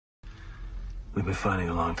We've been fighting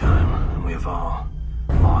a long time, and we have all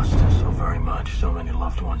lost so very much, so many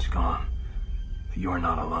loved ones gone. But you are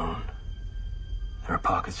not alone. There are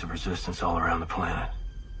pockets of resistance all around the planet.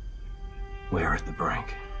 We are at the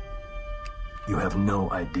brink. You have no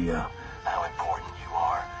idea how important you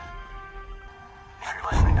are. If you're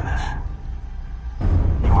listening to this,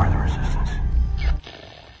 you are the resistance.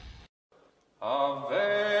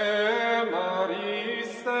 Ave Maria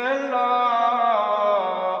Stella,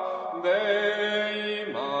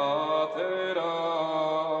 Dei Mater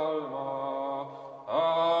Alma,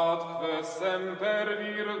 atque semper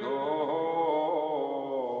Virgo,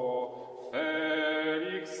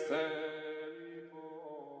 Felix te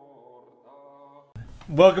porta.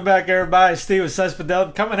 Welcome back, everybody. Steven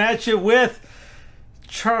Cespadel coming at you with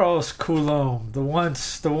Charles Coulombe, the one,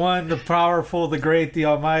 the powerful, the great, the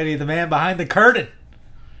almighty, the man behind the curtain.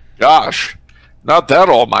 Gosh, not that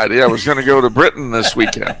almighty. I was going to go to Britain this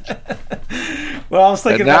weekend. Well, I was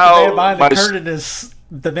thinking And about the man now behind my the curtain is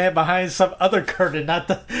the man behind some other curtain, not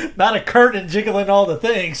a curtain jiggling all the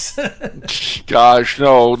things. Gosh,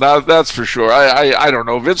 no, that's for sure. I don't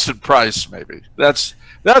know. Vincent Price, maybe.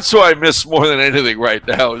 That's who I miss more than anything right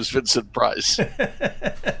now is Vincent Price.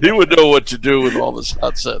 He would know what to do with all this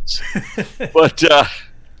nonsense. But,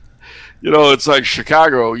 it's like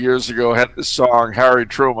Chicago years ago had this song, Harry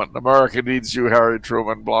Truman, America Needs You, Harry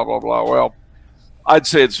Truman, blah, blah, blah. Well, I'd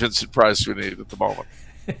say it's Vincent Price we need at the moment.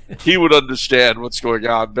 He would understand what's going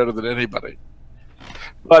on better than anybody.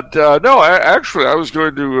 But no, I was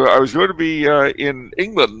going to be in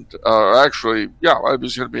England. I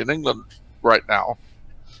was going to be in England right now.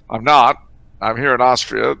 I'm not. I'm here in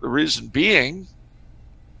Austria. The reason being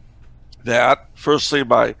that, firstly,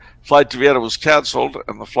 my flight to Vienna was canceled,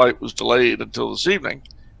 and the flight was delayed until this evening.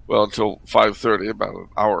 Well, until 5:30, about an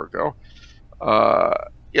hour ago.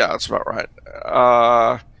 Yeah, that's about right.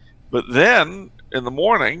 But then, in the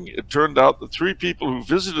morning, it turned out that 3 people who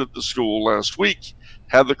visited the school last week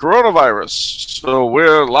had the coronavirus. So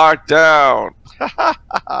we're locked down.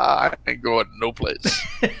 I ain't going no place.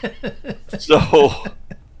 So...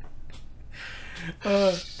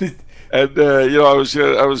 And I was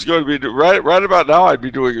going to be right about now. I'd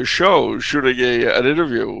be doing a show, shooting an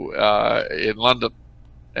interview in London,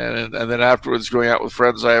 and then afterwards going out with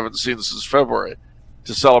friends I haven't seen since February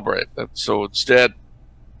to celebrate. And so instead,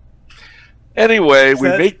 anyway, we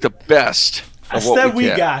make the best of what we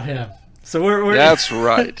can. We got him. So we're That's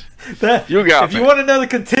right. You got If me. you want another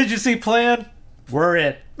contingency plan, we're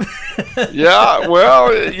it. Yeah.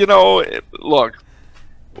 Well, look.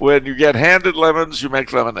 When you get handed lemons, you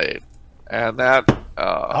make lemonade, and that.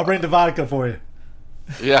 I'll bring the vodka for you.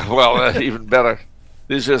 Yeah, well, even better.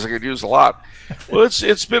 These days I could use a lot. Well,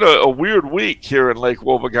 it's been a weird week here in Lake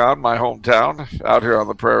Wobegon, my hometown, out here on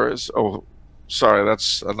the prairies. Oh, sorry,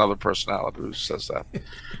 that's another personality who says that.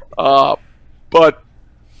 But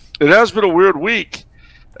it has been a weird week,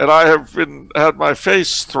 and I have had my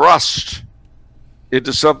face thrust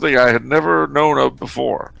into something I had never known of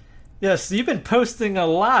before. Yes, you've been posting a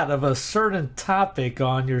lot of a certain topic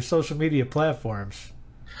on your social media platforms.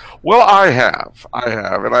 Well, I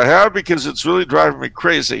have because it's really driving me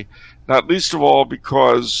crazy, not least of all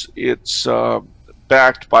because it's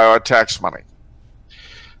backed by our tax money.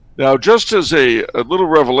 Now, just as a little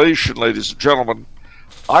revelation, ladies and gentlemen,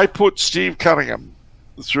 I put Steve Cunningham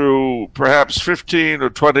through perhaps 15 or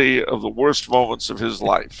 20 of the worst moments of his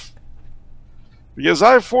life. Because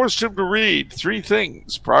I forced him to read 3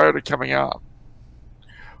 things prior to coming out.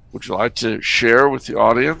 Would you like to share with the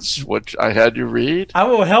audience what I had you read? I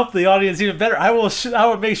will help the audience even better. I will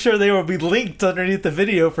make sure they will be linked underneath the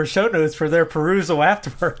video for show notes for their perusal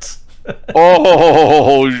afterwards.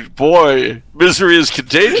 Oh, boy. Misery is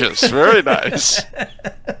contagious. Very nice.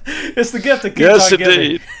 It's the gift that keeps on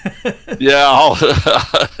giving. Indeed.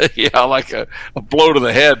 Yeah, like a blow to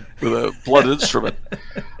the head with a blunt instrument.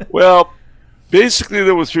 Well... Basically,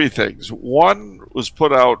 there were 3 things. One was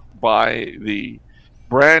put out by the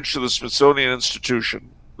branch of the Smithsonian Institution.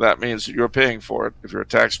 That means that you're paying for it if you're a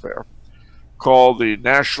taxpayer. Called the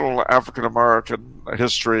National African American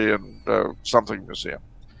History and something Museum.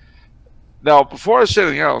 Now, before I say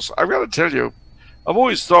anything else, I've got to tell you, I've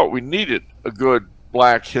always thought we needed a good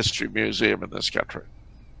Black history museum in this country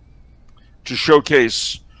to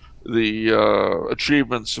showcase the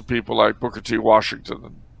achievements of people like Booker T. Washington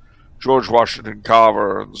and George Washington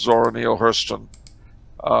Carver and Zora Neale Hurston,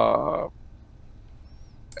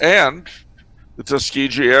 and the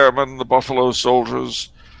Tuskegee Airmen, the Buffalo Soldiers,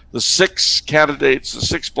 the 6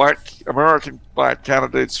 American black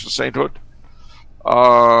candidates for sainthood,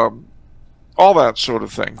 all that sort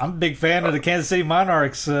of thing. I'm a big fan of the Kansas City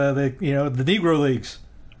Monarchs, the Negro Leagues.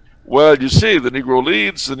 Well, you see, the Negro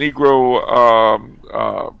leads, the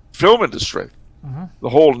Negro film industry, the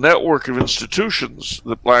whole network of institutions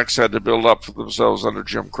that blacks had to build up for themselves under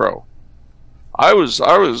Jim Crow. I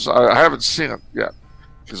haven't seen it yet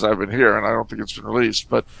because I've been here and I don't think it's been released,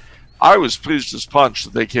 but I was pleased as punch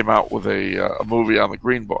that they came out with a movie on the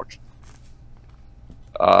Green Book.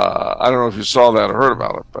 I don't know if you saw that or heard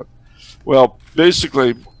about it, but well,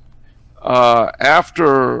 basically,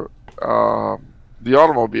 after the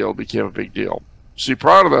automobile became a big deal. See,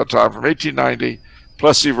 prior to that time, from 1890,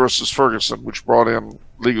 Plessy versus Ferguson, which brought in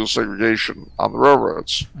legal segregation on the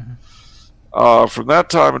railroads. From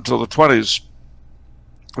that time until the 20s,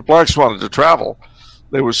 if blacks wanted to travel,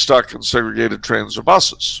 they were stuck in segregated trains or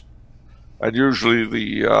buses. And usually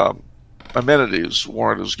the amenities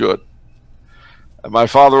weren't as good. And my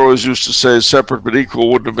father always used to say separate but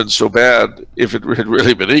equal wouldn't have been so bad if it had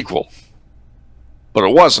really been equal. But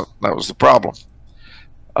it wasn't. That was the problem.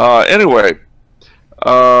 Anyway,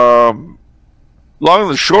 long and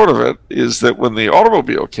the short of it is that when the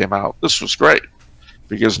automobile came out, this was great.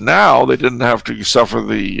 Because now they didn't have to suffer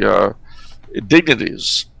the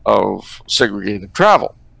indignities of segregated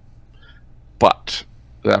travel. But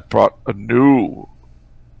that brought a new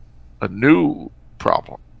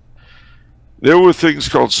problem. There were things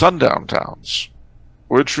called sundown towns,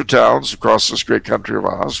 which were towns across this great country of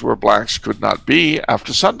ours where blacks could not be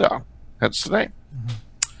after sundown, hence the name.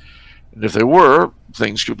 And if they were,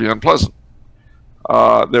 things could be unpleasant.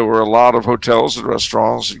 There were a lot of hotels and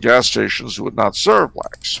restaurants and gas stations that would not serve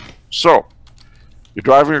blacks. So, you're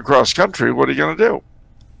driving across country, what are you going to do?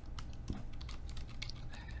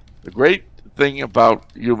 The great thing about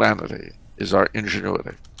humanity is our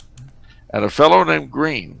ingenuity. And a fellow named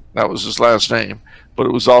Green, that was his last name, but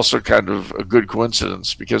it was also kind of a good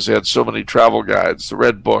coincidence because they had so many travel guides, the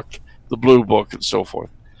Red Book, the Blue Book, and so forth.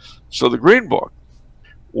 So the Green Book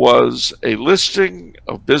was a listing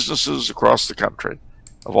of businesses across the country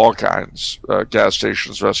of all kinds, gas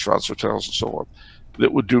stations, restaurants, hotels, and so forth,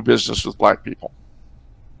 that would do business with black people.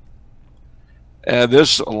 And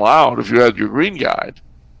this allowed, if you had your green guide,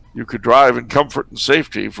 you could drive in comfort and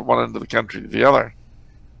safety from one end of the country to the other,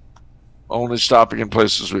 only stopping in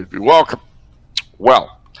places where you'd be welcome.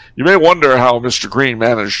 Well, you may wonder how Mr. Green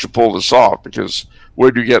managed to pull this off, because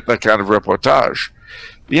where do you get that kind of reportage?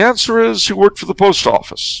 The answer is he worked for the post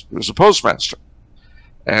office. He was a postmaster.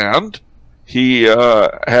 And he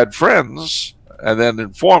had friends and then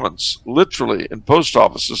informants literally in post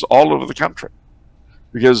offices all over the country.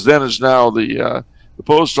 Because then is now the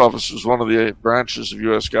post office was one of the branches of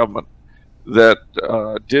U.S. government that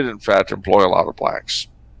did in fact employ a lot of blacks,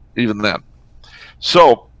 even then.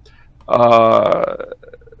 So, and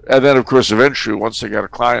then of course eventually once they got a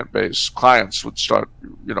client base, clients would start,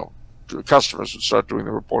 customers would start doing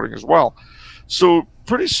the reporting as well. So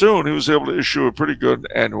pretty soon he was able to issue a pretty good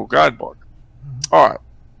annual guidebook. All right.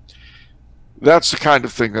 That's the kind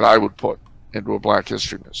of thing that I would put into a Black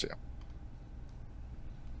History Museum.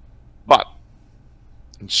 But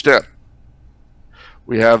instead,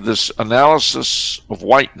 we have this analysis of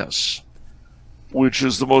whiteness, which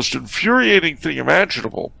is the most infuriating thing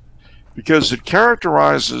imaginable, because it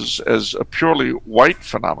characterizes as a purely white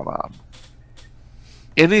phenomenon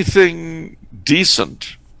anything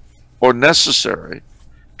decent or necessary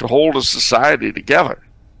to hold a society together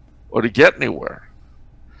or to get anywhere.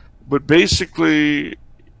 But basically,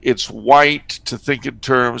 it's white to think in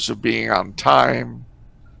terms of being on time.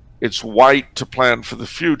 It's white to plan for the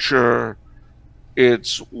future.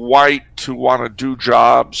 It's white to want to do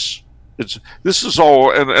jobs. This is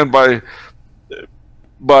all, and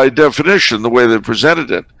by definition, the way they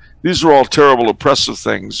presented it, these are all terrible, oppressive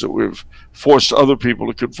things that we've forced other people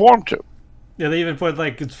to conform to. Yeah, they even put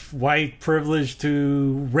it's white privilege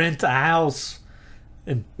to rent a house.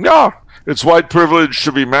 No, it's white privilege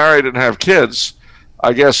to be married and have kids,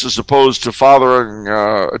 I guess, as opposed to fathering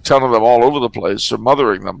a ton of them all over the place or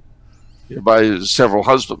mothering them by several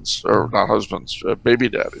husbands, or not husbands, baby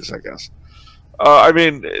daddies, I guess.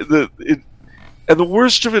 And the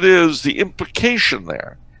worst of it is the implication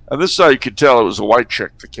there. And this is how you could tell it was a white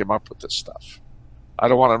chick that came up with this stuff. I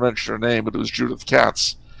don't want to mention her name, but it was Judith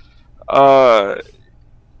Katz. What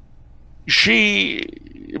she's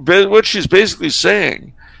basically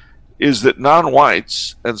saying is that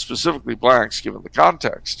non-whites, and specifically blacks, given the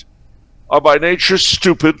context, are by nature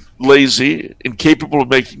stupid, lazy, incapable of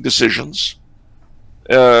making decisions,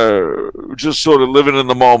 just sort of living in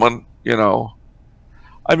the moment,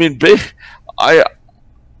 I mean, if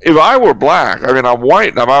I were black, I'm white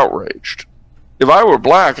and I'm outraged. If I were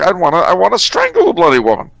black, I want to strangle a bloody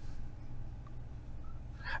woman.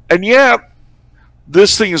 And yet,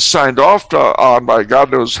 this thing is signed off on by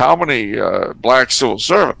God knows how many black civil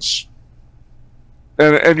servants,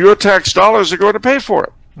 and your tax dollars are going to pay for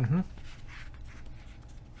it. Mm-hmm.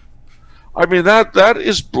 I mean, that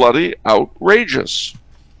is bloody outrageous.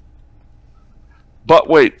 But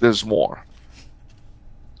wait, there's more.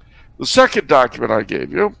 The second document I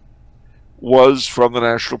gave you was from the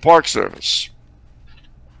National Park Service.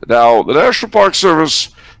 Now, the National Park Service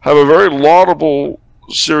have a very laudable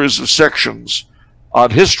series of sections on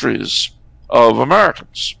histories of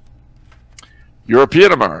Americans.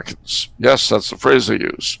 European Americans. Yes, that's the phrase they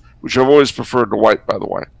use, which I've always preferred to white, by the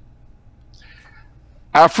way.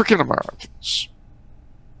 African Americans.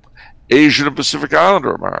 Asian and Pacific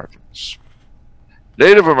Islander Americans.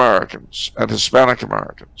 Native Americans and Hispanic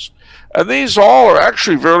Americans. And these all are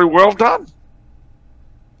actually very well done.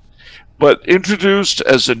 But introduced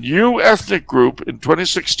as a new ethnic group in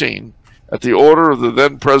 2016 at the order of the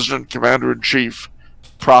then President, Commander-in-Chief,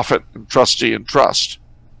 Prophet, and Trustee and Trust,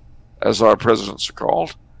 as our presidents are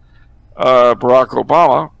called, Barack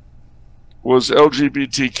Obama, was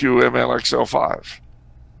LGBTQ MLXL5.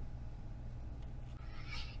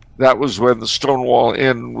 That was when the Stonewall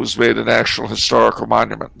Inn was made a National Historical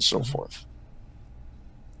Monument and so forth.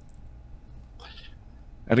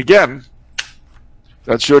 And again,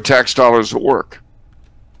 that's your tax dollars at work.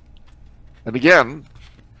 And again,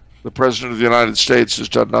 the President of the United States has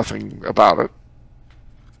done nothing about it,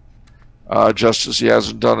 just as he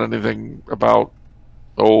hasn't done anything about,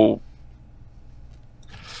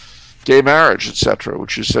 gay marriage, etc.,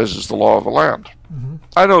 which he says is the law of the land. Mm-hmm.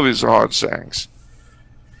 I know these are hard sayings.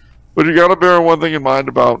 But you got to bear one thing in mind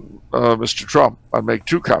about Mr. Trump. I make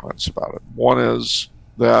two comments about it. One is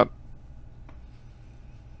that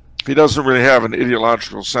he doesn't really have an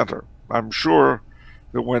ideological center. I'm sure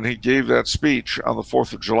that when he gave that speech on the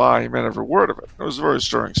 4th of July, he meant every word of it. It was a very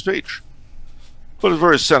stirring speech, but it was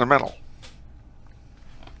very sentimental.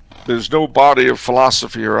 There's no body of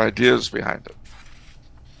philosophy or ideas behind it.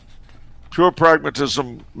 Pure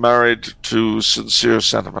pragmatism married to sincere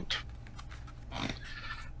sentiment.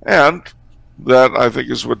 And that, I think,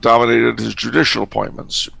 is what dominated his judicial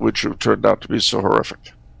appointments, which have turned out to be so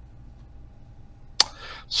horrific.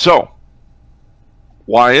 So,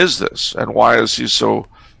 why is this? And why is he so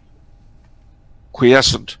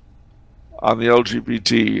quiescent on the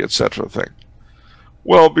LGBT, etc. thing?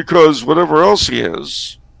 Well, because whatever else he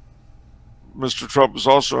is, Mr. Trump is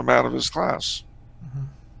also a man of his class. Mm-hmm.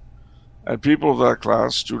 And people of that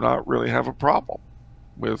class do not really have a problem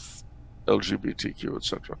with LGBTQ,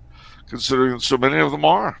 etc., considering that so many of them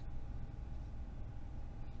are.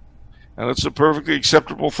 And it's a perfectly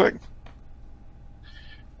acceptable thing.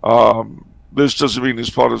 This doesn't mean he's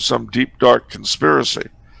part of some deep, dark conspiracy,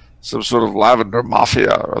 some sort of lavender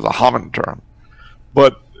mafia or the Comintern.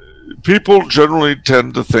 But people generally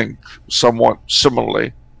tend to think somewhat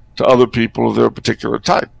similarly to other people of their particular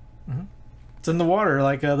type. Mm-hmm. It's in the water,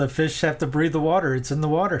 like the fish have to breathe the water. It's in the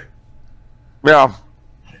water. Yeah.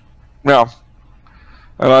 Yeah.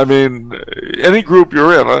 And I mean, any group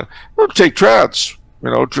you're in, take trads.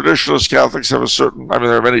 Traditionalist Catholics have a certain,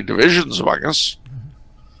 there are many divisions among us,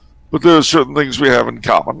 but there are certain things we have in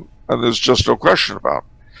common, and there's just no question about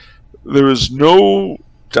it. There is no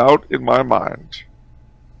doubt in my mind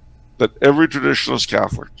that every traditionalist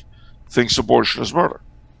Catholic thinks abortion is murder.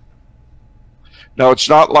 Now, it's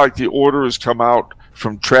not like the order has come out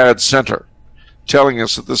from Trad Center telling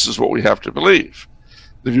us that this is what we have to believe.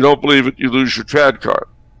 If you don't believe it, you lose your Trad card.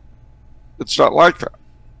 It's not like that.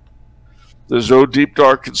 There's no deep,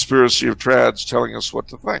 dark conspiracy of Trads telling us what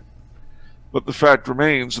to think. But the fact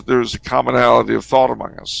remains that there is a commonality of thought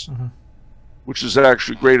among us, mm-hmm. which is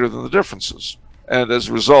actually greater than the differences, and as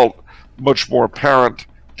a result, much more apparent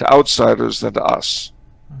to outsiders than to us,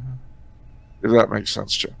 mm-hmm. if that makes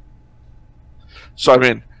sense to you. So,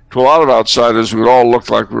 to a lot of outsiders, we would all look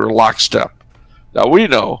like we were lockstep. Now, we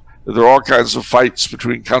know that there are all kinds of fights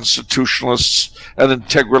between constitutionalists and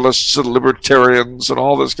integralists and libertarians and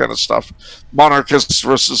all this kind of stuff. Monarchists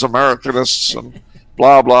versus Americanists and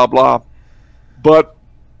blah, blah, blah. But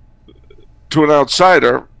to an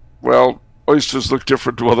outsider, well, oysters look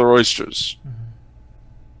different to other oysters. Mm-hmm.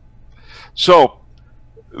 So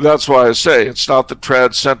that's why I say it's not that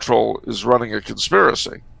Trad Central is running a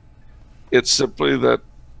conspiracy. It's simply that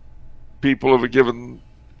people of a given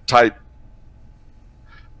type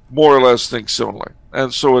more or less think similarly.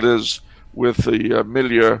 And so it is with the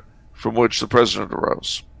milieu from which the president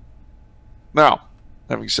arose. Now,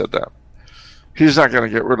 having said that, he's not going to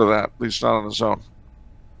get rid of that, at least not on his own.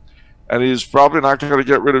 And he's probably not going to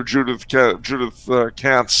get rid of Judith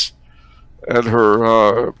Kantz and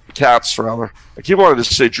her Katz, rather. I keep wanting to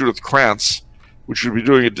say Judith Krantz, which would be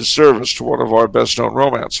doing a disservice to one of our best-known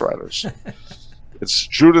romance writers. It's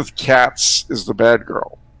Judith Katz is the bad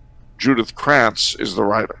girl. Judith Krantz is the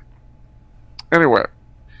writer. Anyway,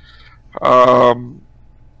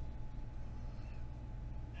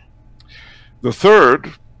 the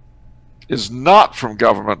third is not from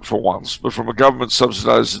government for once, but from a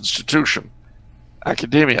government-subsidized institution,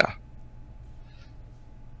 academia.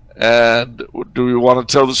 And do we want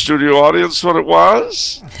to tell the studio audience what it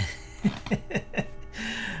was?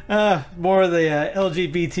 More of the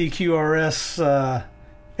LGBTQRS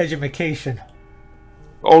education.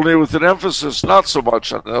 Only with an emphasis not so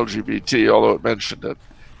much on LGBT, although it mentioned it,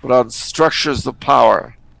 but on structures of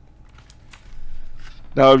power.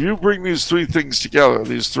 Now, if you bring these three things together,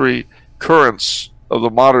 these three currents of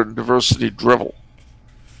the modern diversity drivel,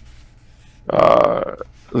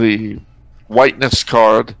 the whiteness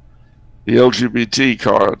card, the LGBT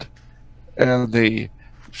card, and the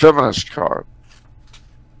feminist card,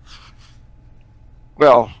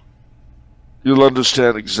 well, you'll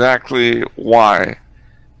understand exactly why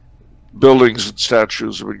buildings and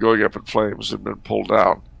statues have been going up in flames and been pulled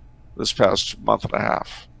down this past month and a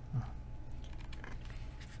half.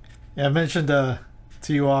 Yeah, I mentioned to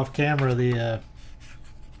you off camera the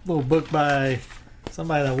little book by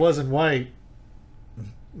somebody that wasn't white,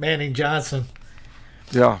 Manning Johnson.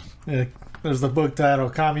 Yeah. There's the book title,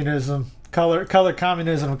 Communism, Color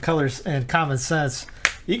Communism, Colors, and Common Sense.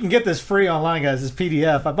 You can get this free online, guys. It's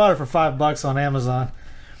PDF. I bought it for $5 on Amazon.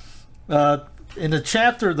 In the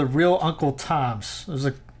chapter, The Real Uncle Toms,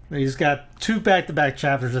 he's got two back-to-back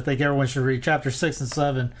chapters I think everyone should read, chapter 6 and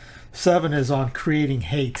 7. 7 is on creating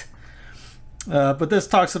hate. But this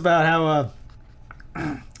talks about how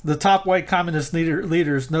the top white communist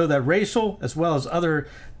leaders know that racial as well as other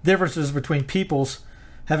differences between peoples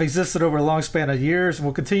have existed over a long span of years and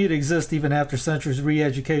will continue to exist even after centuries of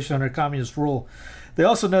re-education under communist rule. They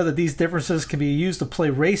also know that these differences can be used to play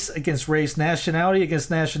race against race, nationality against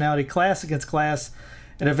nationality, class against class,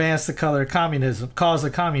 and advance the cause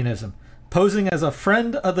of communism. Posing as a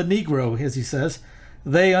friend of the Negro, as he says,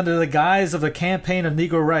 they, under the guise of a campaign of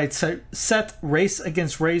Negro rights, set race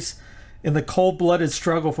against race in the cold-blooded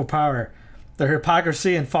struggle for power. The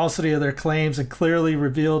hypocrisy and falsity of their claims are clearly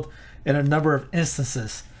revealed in a number of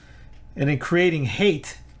instances. And in creating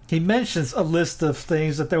hate, he mentions a list of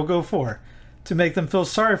things that they'll go for: to make them feel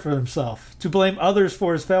sorry for themselves, to blame others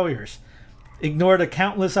for his failures, ignore the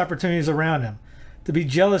countless opportunities around him, to be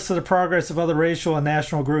jealous of the progress of other racial and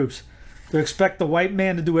national groups, to expect the white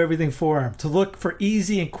man to do everything for him, to look for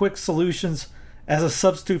easy and quick solutions as a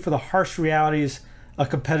substitute for the harsh realities of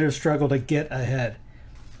competitive struggle to get ahead.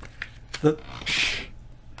 Well,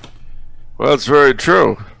 that's very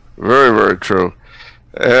true. Very, very true.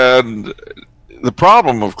 And the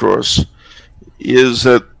problem, of course, is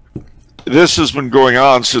that this has been going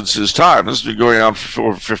on since his time. This has been going on for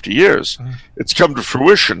over 50 years. It's come to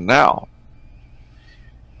fruition now.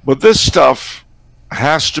 But this stuff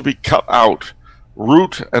has to be cut out,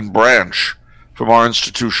 root and branch, from our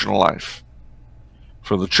institutional life.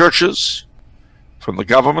 From the churches, from the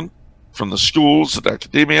government, from the schools and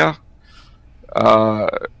academia,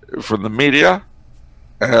 from the media,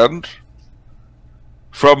 and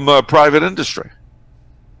from private industry.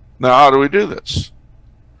 Now, how do we do this?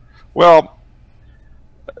 Well,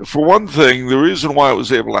 for one thing, the reason why it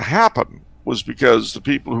was able to happen was because the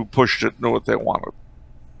people who pushed it knew what they wanted.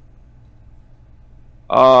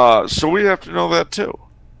 So we have to know that too.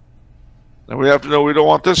 And we have to know we don't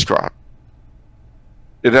want this crap.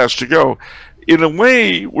 It has to go. In a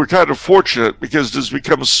way, we're kind of fortunate because it has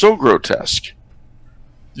become so grotesque.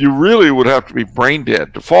 You really would have to be brain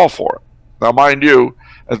dead to fall for it. Now, mind you,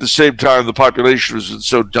 at the same time, the population has been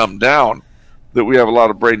so dumbed down that we have a lot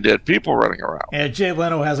of brain dead people running around. And Jay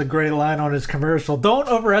Leno has a great line on his commercial: "Don't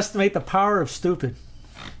overestimate the power of stupid."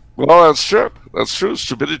 Well, that's true. That's true.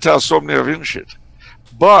 Stupiditas omnia vincit.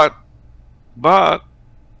 But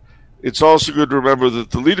it's also good to remember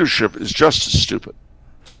that the leadership is just as stupid.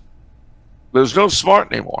 There's no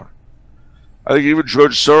smart anymore. I think even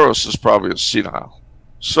George Soros is probably a senile.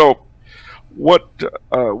 So what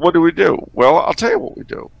do we do? Well, I'll tell you what we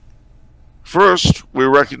do. First, we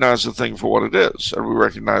recognize the thing for what it is, and we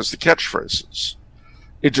recognize the catchphrases.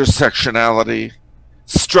 Intersectionality,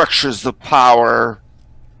 structures of power,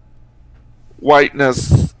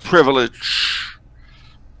 whiteness, privilege,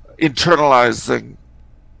 internalizing.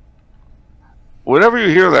 Whenever you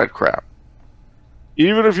hear that crap,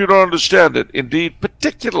 even if you don't understand it, indeed,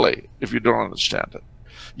 particularly if you don't understand it,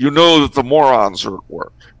 you know that the morons are at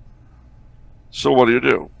work. So what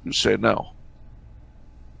do? You say no.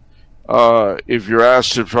 If you're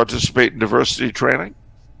asked to participate in diversity training,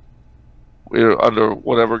 under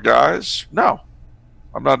whatever guise? No,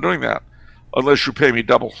 I'm not doing that unless you pay me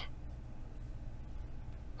double.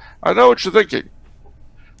 I know what you're thinking.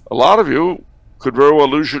 A lot of you could very well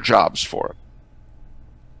lose your jobs for it.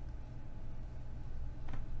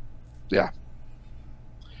 Yeah.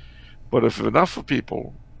 But if enough of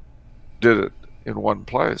people did it in one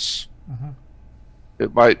place,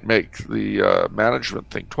 it might make the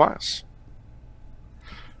management think twice.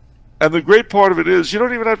 And the great part of it is you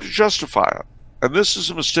don't even have to justify it. And this is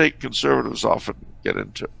a mistake conservatives often get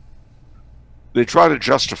into. They try to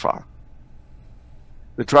justify.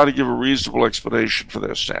 They try to give a reasonable explanation for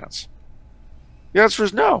their stance. The answer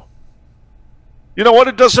is no. You know what?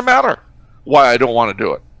 It doesn't matter why I don't want to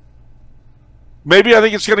do it. Maybe I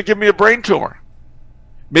think it's going to give me a brain tumor.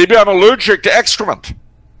 Maybe I'm allergic to excrement.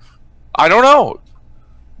 I don't know.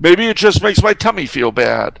 Maybe it just makes my tummy feel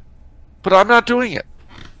bad. But I'm not doing it.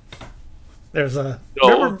 There's a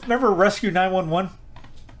No. remember Rescue 911?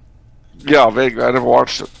 Yeah, vaguely. I never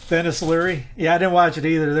watched it. Dennis Leary. Yeah, I didn't watch it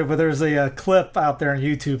either. But there's a clip out there in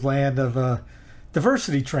YouTube land of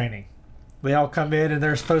diversity training. They all come in and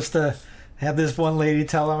they're supposed to have this one lady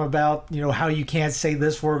tell them about, how you can't say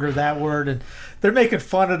this word or that word, and they're making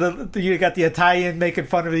fun of you got the Italian making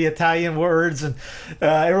fun of the Italian words, and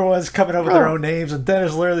everyone's coming up with their own names, and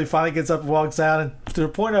Dennis literally finally gets up and walks out, and to the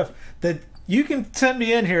point of that you can send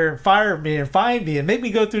me in here and fire me and find me and make me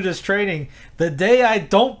go through this training the day I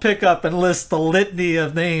don't pick up and list the litany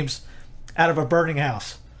of names out of a burning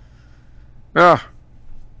house. Yeah.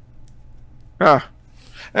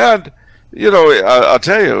 And I'll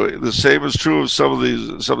tell you, the same is true of some of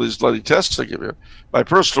these bloody tests they give you. My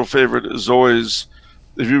personal favorite is always,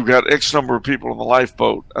 if you've got X number of people in the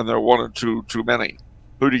lifeboat and there are one or two too many,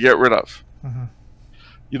 who do you get rid of? Mm-hmm.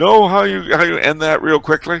 You know how you end that real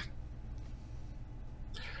quickly?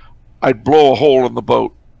 I'd blow a hole in the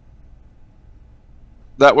boat.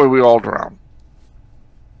 That way we all drown.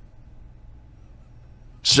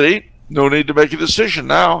 See? No need to make a decision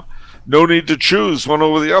now. No need to choose one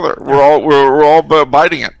over the other. We're all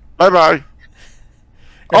biting it. Bye bye.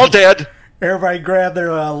 All dead. Everybody grab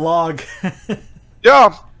their log.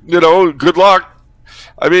 Yeah, good luck.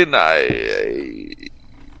 I mean,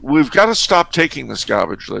 we've got to stop taking this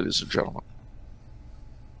garbage, ladies and gentlemen.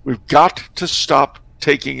 We've got to stop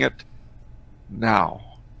taking it now.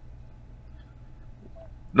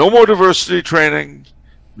 No more diversity training.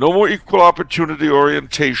 No more equal opportunity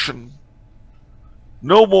orientation.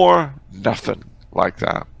 No more nothing like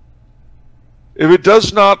that. If it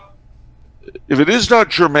is not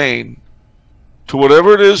germane to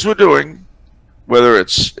whatever it is we're doing, whether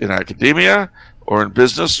it's in academia or in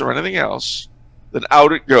business or anything else, then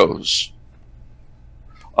out it goes.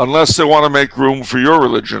 Unless they want to make room for your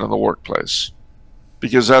religion in the workplace.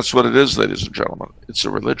 Because that's what it is, ladies and gentlemen. It's a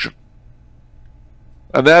religion.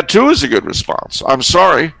 And that too is a good response. I'm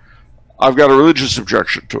sorry, I've got a religious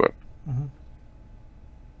objection to it. Mm-hmm.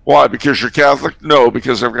 Why? Because you're Catholic? No,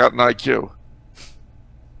 because I've got an IQ.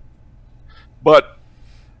 But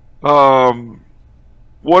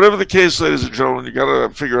whatever the case, ladies and gentlemen, you got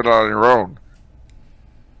to figure it out on your own.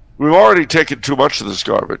 We've already taken too much of this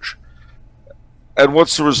garbage. And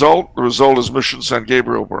what's the result? The result is Mission San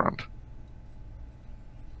Gabriel burned.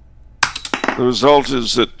 The result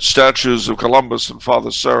is that statues of Columbus and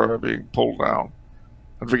Father Serra are being pulled down.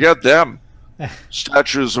 And forget them.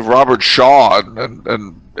 Statues of Robert Shaw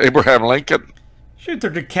and Abraham Lincoln. Shoot,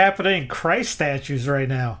 they're decapitating Christ statues right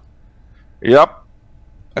now. Yep.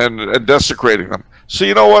 And desecrating them. So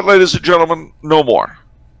you know what, ladies and gentlemen? No more.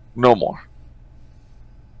 No more.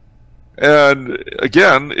 And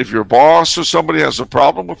again, if your boss or somebody has a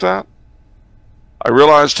problem with that, I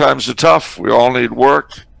realize times are tough. We all need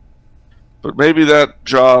work. But maybe that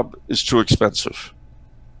job is too expensive.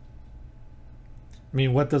 I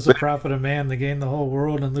mean, what does it profit a man to gain the whole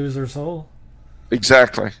world and lose their soul?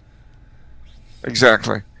 Exactly.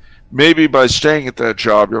 Exactly. Maybe by staying at that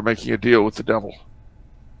job, you're making a deal with the devil.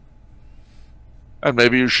 And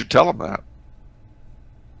maybe you should tell him that.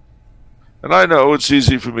 And I know it's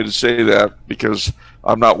easy for me to say that because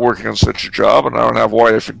I'm not working on such a job and I don't have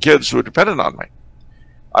wife and kids who are dependent on me.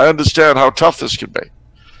 I understand how tough this can be.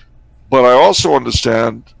 But I also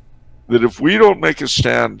understand that if we don't make a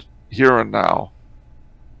stand here and now,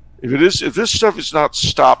 if this stuff is not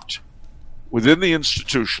stopped within the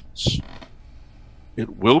institutions,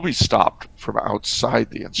 it will be stopped from outside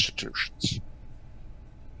the institutions.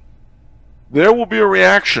 There will be a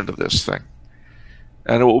reaction to this thing.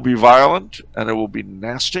 And it will be violent, and it will be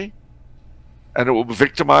nasty, and it will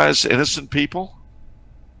victimize innocent people.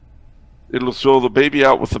 It'll throw the baby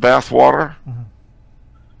out with the bathwater. Mm-hmm.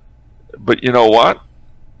 But you know what?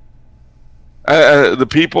 The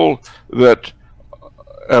people that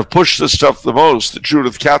have pushed this stuff the most, the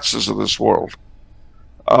Judith Katzes of this world,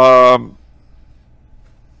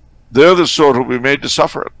 they're the sort who will be made to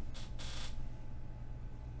suffer it.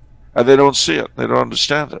 And they don't see it. They don't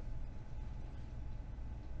understand it.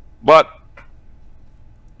 But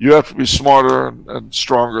you have to be smarter and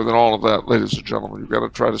stronger than all of that, ladies and gentlemen. You've got to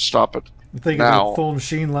try to stop it I'm thinking now. of the Full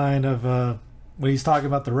Machine line of when he's talking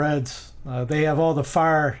about the Reds. They have all the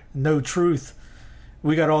fire, no truth.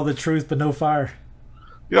 We got all the truth, but no fire.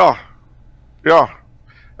 Yeah. Yeah.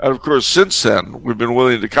 And of course, since then, we've been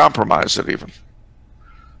willing to compromise it even.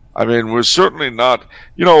 I mean, we're certainly not...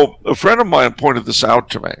 You know, a friend of mine pointed this out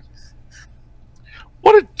to me.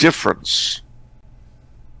 What a difference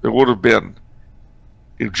there would have been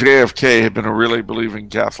if JFK had been a really believing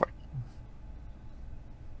Catholic.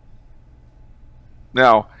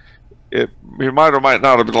 Now, he might or might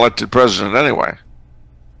not have been elected president anyway.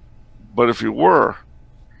 But if he were,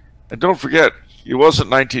 and don't forget, he wasn't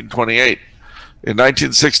 1928. In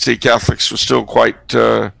 1960, Catholics were still quite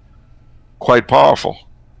powerful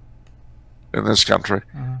in this country.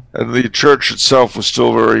 Mm-hmm. And the church itself was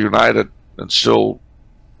still very united and still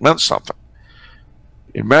meant something.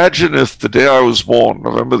 Imagine if the day I was born,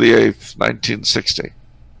 November the 8th, 1960,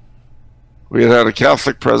 we had a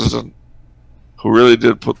Catholic president who really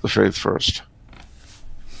did put the faith first.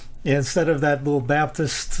 Yeah, instead of that little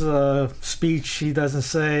Baptist speech, he doesn't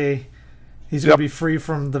say he's going to be free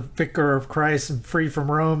from the vicar of Christ and free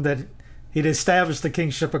from Rome, that he'd established the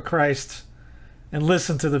kingship of Christ and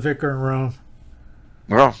listen to the vicar in Rome.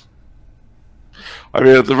 Well, I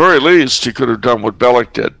mean, at the very least, he could have done what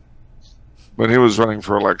Bellick did when he was running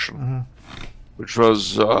for election, mm-hmm. which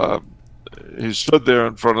was he stood there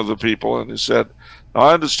in front of the people and he said, "Now,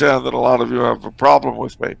 I understand that a lot of you have a problem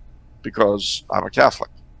with me because I'm a Catholic."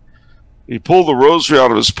 He pulled the rosary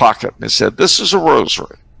out of his pocket and he said, "This is a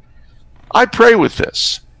rosary. I pray with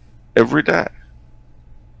this every day.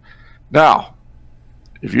 Now,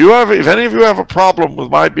 if any of you have a problem with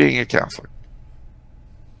my being a Catholic,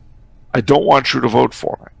 I don't want you to vote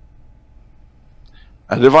for me.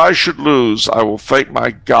 And if I should lose, I will thank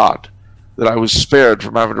my God that I was spared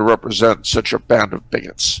from having to represent such a band of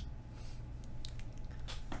bigots."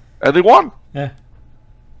 And he won. Yeah.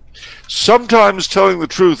 Sometimes telling the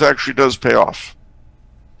truth actually does pay off.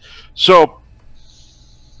 So,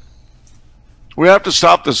 we have to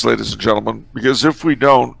stop this, ladies and gentlemen, because if we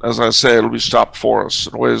don't, as I say, it'll be stopped for us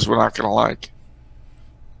in ways we're not going to like.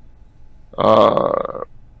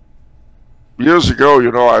 Years ago,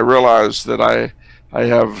 you know, I realized that I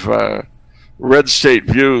have red state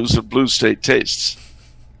views and blue state tastes.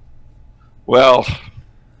 Well,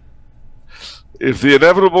 if the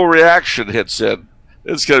inevitable reaction hits in,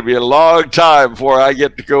 it's going to be a long time before I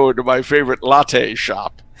get to go into my favorite latte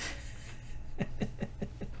shop.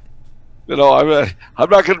 You know, I'm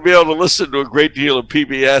not going to be able to listen to a great deal of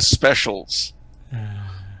PBS specials.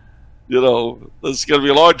 You know, it's going to be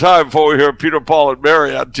a long time before we hear Peter, Paul, and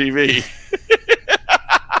Mary on TV.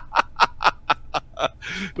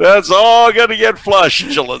 That's all going to get flushed,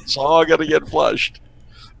 Gillen. It's all going to get flushed.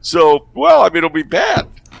 So, well, I mean, it'll be bad.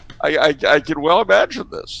 I can well imagine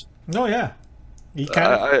this. Oh, yeah. You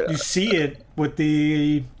you see it with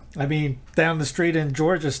down the street in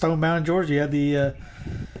Georgia, Stone Mountain, Georgia, you had the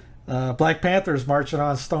Black Panthers marching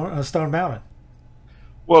on Stone Mountain.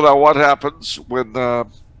 Well, now what happens when the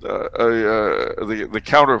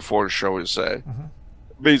counterforce, shall we say, mm-hmm.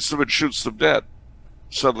 meets them and shoots them dead?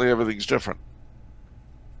 Suddenly everything's different.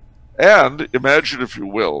 And imagine, if you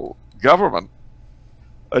will, government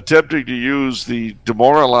attempting to use the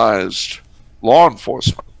demoralized law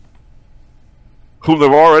enforcement, whom they've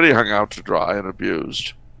already hung out to dry and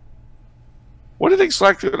abused. What do you think's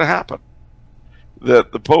likely to happen?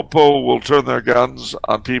 That the Popo will turn their guns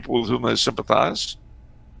on people with whom they sympathize?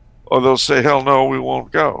 Or they'll say, hell no, we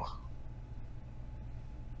won't go?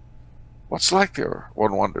 What's like there,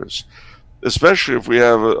 one wonders? Especially if we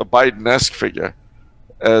have a Biden-esque figure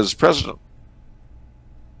as president.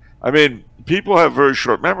 I mean, people have very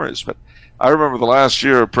short memories, but I remember the last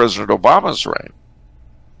year of President Obama's reign,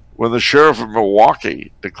 when the sheriff of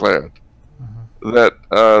Milwaukee declared mm-hmm. that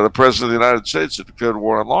the president of the United States had declared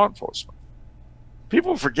war on law enforcement.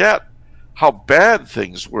 People forget how bad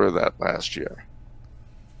things were that last year.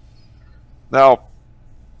 Now,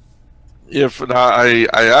 I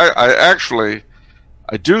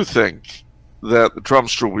do think that the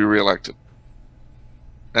Trumps will be reelected.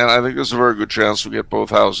 And I think there's a very good chance we'll get both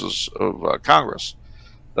houses of Congress.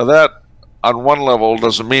 Now that, on one level,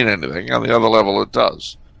 doesn't mean anything. On the other level, it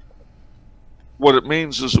does. What it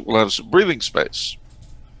means is that we'll have some breathing space.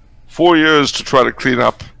 4 years to try to clean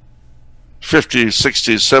up 50,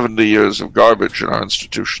 60, 70 years of garbage in our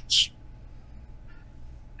institutions.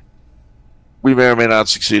 We may or may not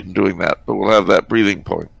succeed in doing that, but we'll have that breathing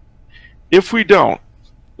point. If we don't,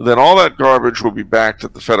 then all that garbage will be backed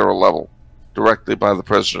at the federal level directly by the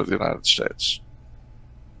President of the United States.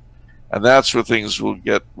 And that's where things will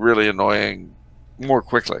get really annoying more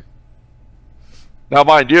quickly. Now,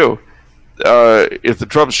 mind you, if the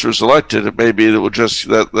Trumpster is elected, it may be that we'll just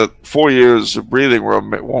that 4 years of breathing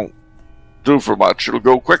room won't do for much. It'll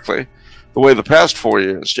go quickly, the way the past 4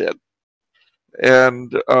 years did.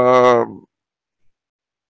 And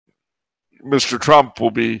Mr. Trump will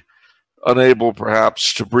be unable,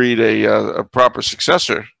 perhaps, to breed a proper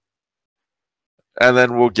successor, and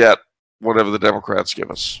then we'll get whatever the Democrats give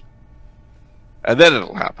us. And then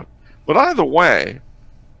it'll happen. But either way,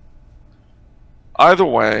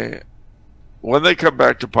 when they come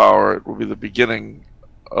back to power, it will be the beginning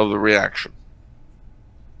of the reaction.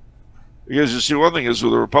 Because you see, one thing is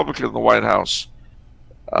with a Republican in the White House,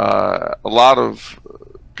 a lot of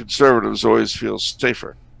conservatives always feel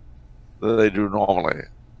safer than they do normally.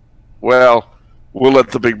 Well, we'll let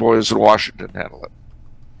the big boys in Washington handle it.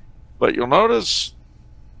 But you'll notice,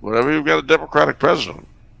 whenever you've got a Democratic president,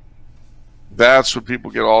 that's when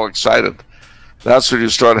people get all excited. That's when you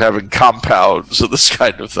start having compounds of this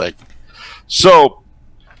kind of thing. So,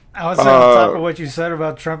 I was on top of what you said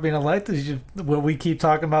about Trump being elected. When we keep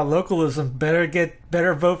talking about localism,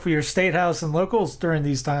 better vote for your state house and locals during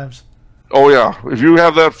these times. Oh yeah, if you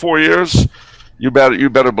have that 4 years, you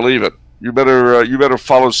better believe it. You better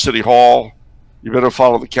follow City Hall. You better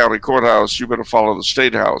follow the county courthouse. You better follow the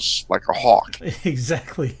state house like a hawk.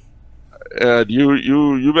 Exactly. And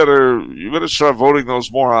you better start voting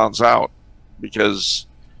those morons out, because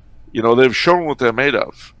they've shown what they're made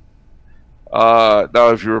of. Now,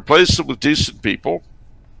 if you replace them with decent people,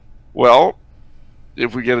 well,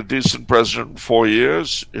 if we get a decent president in 4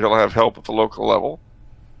 years, he'll have help at the local level,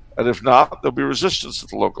 and if not, there'll be resistance at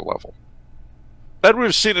the local level. And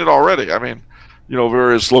we've seen it already. I mean,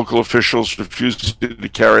 various local officials refusing to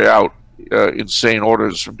carry out insane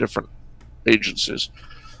orders from different agencies.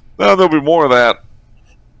 Now, there'll be more of that.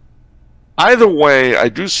 Either way, I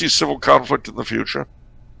do see civil conflict in the future.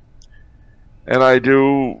 And I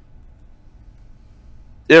do,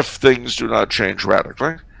 if things do not change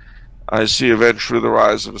radically, I see eventually the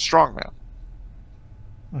rise of a strongman.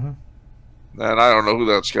 Mm-hmm. And I don't know who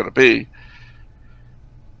that's going to be.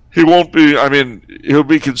 He won't be, he'll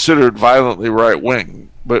be considered violently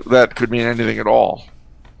right-wing, but that could mean anything at all.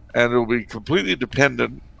 And it'll be completely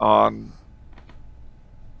dependent on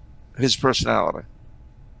his personality.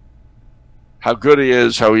 How good he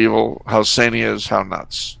is, how evil, how sane he is, how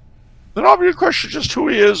nuts. Then I'll be a question just who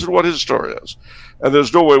he is and what his story is. And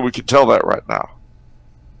there's no way we can tell that right now.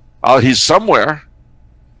 He's somewhere.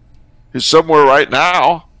 He's somewhere right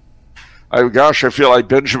now. I feel like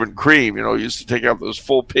Benjamin Cream, used to take out those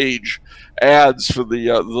full-page ads for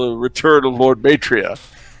the return of Lord Maitreya,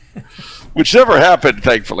 which never happened,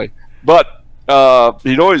 thankfully. But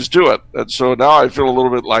he'd always do it. And so now I feel a little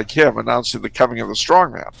bit like him, announcing the coming of the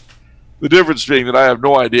strongman. The difference being that I have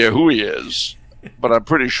no idea who he is, but I'm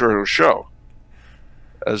pretty sure he'll show.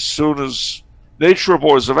 As soon as nature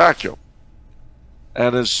abhors a vacuum,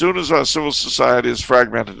 and as soon as our civil society is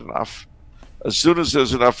fragmented enough, as soon as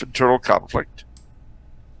there's enough internal conflict,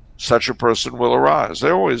 such a person will arise.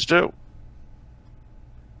 They always do.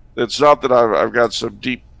 It's not that I've got some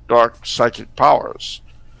deep, dark psychic powers.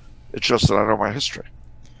 It's just that I know my history.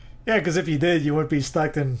 Yeah, because if you did, you wouldn't be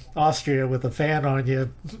stuck in Austria with a fan on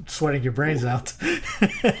you, sweating your brains out.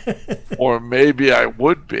 Or maybe I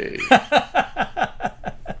would be.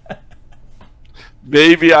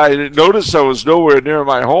 Maybe I noticed I was nowhere near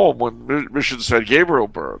my home when Mission San Gabriel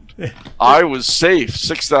burned. I was safe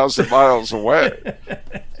 6,000 miles away.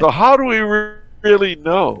 So how do we really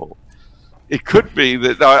know? It could be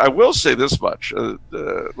that. Now, I will say this much.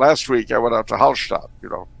 Last week I went out to Hallstatt,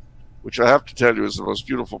 which I have to tell you is the most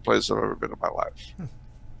beautiful place I've ever been in my life.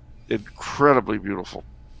 Incredibly beautiful.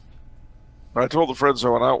 I told the friends I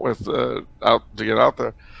went out with out to get out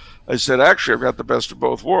there, I said, actually, I've got the best of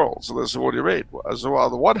both worlds. And they said, what do you mean? I said, well,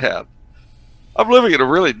 on the one hand, I'm living in a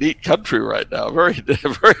really neat country right now, a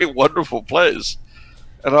very wonderful place.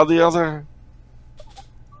 And on the other,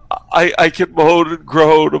 I can moan and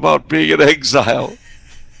groan about being in exile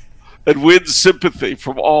and win sympathy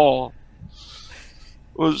from all.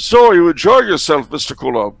 Well, so you enjoying yourself, Mr.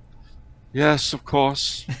 Coulomb? Yes, of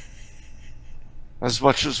course. As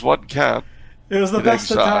much as one can. It was the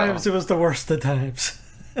best of times. It was the worst of times.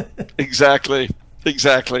 Exactly.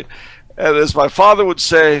 And as my father would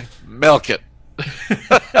say, milk it.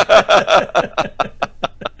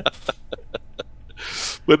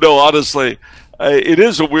 But no, honestly, it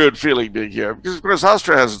is a weird feeling being here because, of course,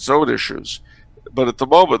 Austria has its own issues, but at the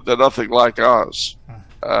moment they're nothing like ours,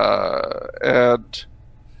 and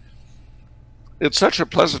it's such a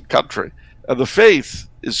pleasant country, and the faith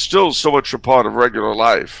is still so much a part of regular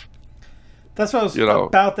life. That's what I was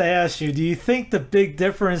about to ask you. Do you think the big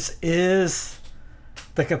difference is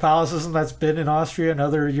the Catholicism that's been in Austria and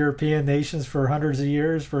other European nations for hundreds of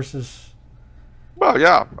years versus? Well,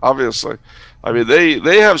 yeah, obviously. I mean,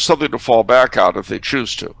 they have something to fall back on if they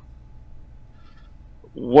choose to.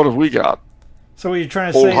 What have we got? So what you're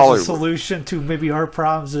trying to say is the solution to maybe our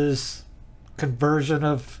problems is conversion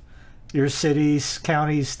of your cities,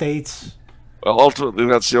 counties, states? Well, ultimately,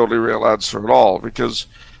 that's the only real answer at all, because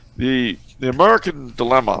the American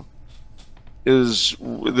dilemma is,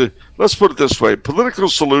 let's put it this way, political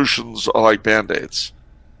solutions are like Band-Aids.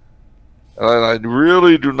 And I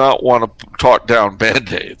really do not want to talk down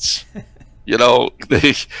Band-Aids.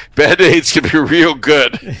 Band-Aids can be real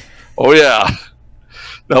good. Oh, yeah.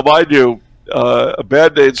 Now, mind you, a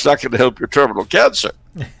Band-Aid's not going to help your terminal cancer.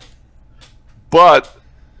 But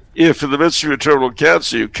if in the midst of your terminal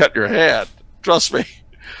cancer you cut your hand, trust me,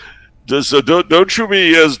 just don't chew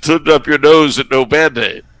me as turned up your nose at no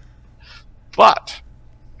Band-Aid. But,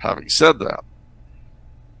 having said that,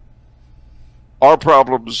 our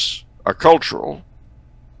problems are cultural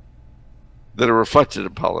that are reflected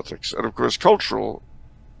in politics. And, of course, cultural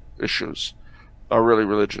issues are really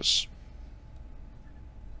religious.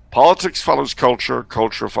 Politics follows culture,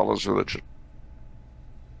 culture follows religion.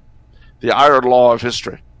 The iron law of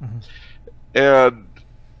history. Mm-hmm. And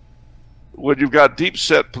when you've got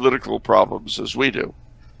deep-set political problems, as we do,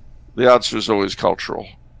 the answer is always cultural.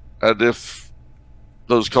 And if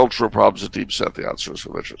those cultural problems are deep-set, the answer is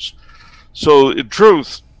religious. So, in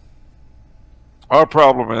truth, our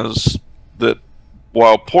problem is that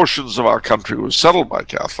while portions of our country were settled by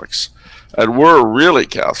Catholics, and were really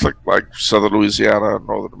Catholic, like southern Louisiana and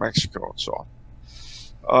northern New Mexico and so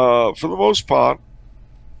on, for the most part,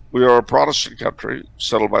 we are a Protestant country,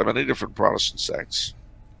 settled by many different Protestant sects.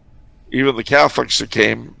 Even the Catholics that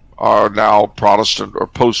came are now Protestant or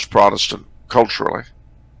post-Protestant culturally.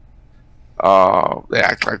 They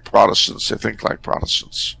act like Protestants, they think like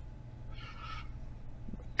Protestants.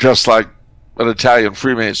 Just like an Italian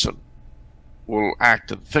Freemason will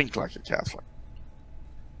act and think like a Catholic.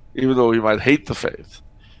 Even though he might hate the faith,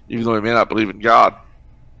 even though he may not believe in God.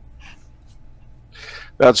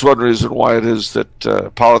 That's one reason why it is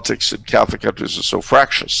that politics in Catholic countries are so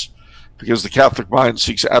fractious, because the Catholic mind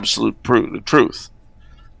seeks absolute truth,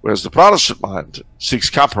 whereas the Protestant mind seeks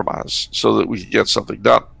compromise so that we can get something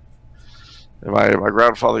done. And my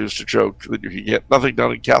grandfather used to joke that you can get nothing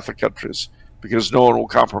done in Catholic countries because no one will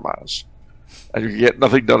compromise. And you can get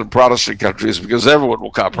nothing done in Protestant countries because everyone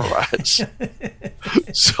will compromise.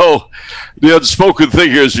 So the unspoken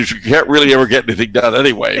thing is you can't really ever get anything done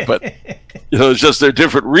anyway. But it's just there are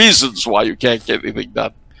different reasons why you can't get anything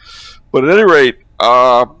done. But at any rate,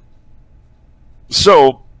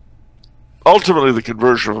 so ultimately the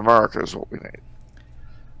conversion of America is what we need.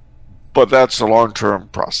 But that's a long-term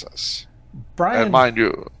process. Brian, and mind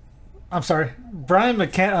you, I'm sorry, Brian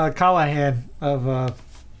Callahan of.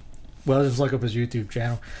 Well, just look up his YouTube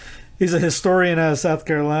channel. He's a historian out of South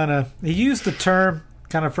Carolina. He used the term,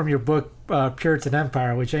 kind of from your book, Puritan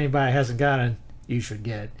Empire, which anybody hasn't gotten, you should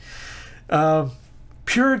get.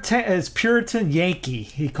 Puritan Yankee,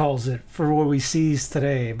 he calls it, for what we see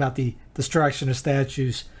today about the destruction of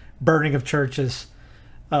statues, burning of churches,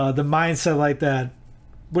 the mindset like that.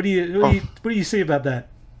 What do you see about that?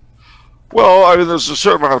 Well, I mean, there's a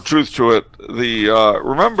certain amount of truth to it.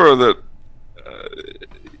 Remember that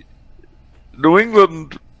New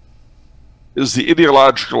England is the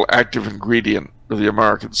ideological active ingredient of the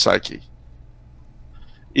American psyche.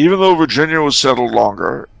 Even though Virginia was settled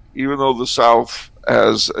longer, even though the South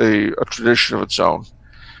has a tradition of its own,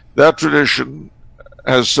 that tradition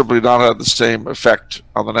has simply not had the same effect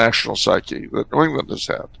on the national psyche that New England has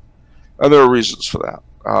had. And there are reasons for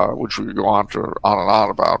that, which we could go on and on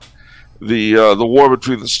about. The war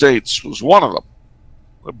between the states was one of them,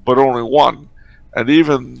 but only one. And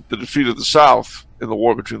even the defeat of the South in the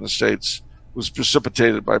war between the states was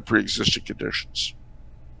precipitated by pre-existing conditions.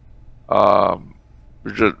 A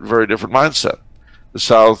very different mindset. The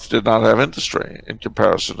South did not have industry in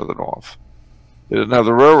comparison to the North. They didn't have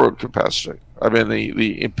the railroad capacity. I mean,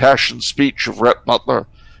 the impassioned speech of Rhett Butler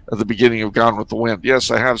at the beginning of Gone with the Wind.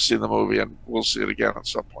 Yes, I have seen the movie, and we'll see it again at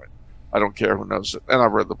some point. I don't care who knows it, and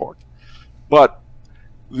I've read the book. But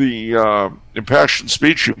the impassioned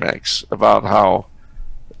speech he makes about how,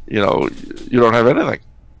 you don't have anything.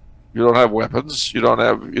 You don't have weapons. You don't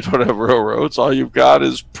have railroads. All you've got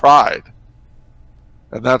is pride,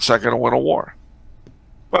 and that's not going to win a war.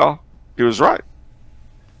 Well, he was right.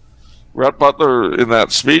 Rhett Butler in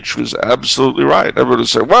that speech was absolutely right. Everyone would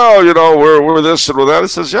say, "Well, we're this and we're that." He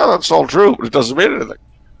says, "Yeah, that's all true, but it doesn't mean anything.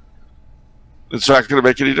 It's not going to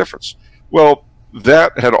make any difference." Well,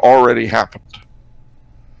 that had already happened.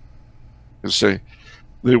 You see,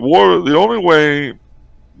 the only way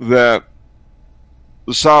that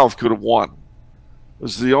the South could have won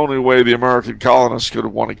was the only way the American colonists could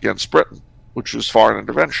have won against Britain, which was foreign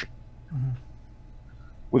intervention. Mm-hmm.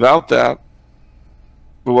 Without that,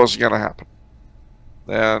 it wasn't going to happen.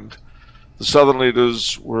 And the Southern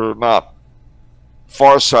leaders were not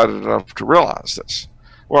far-sighted enough to realize this.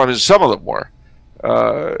 Well, I mean, some of them were.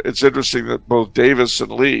 It's interesting that both Davis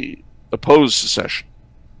and Lee opposed secession,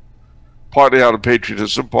 partly out of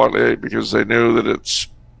patriotism, partly because they knew that it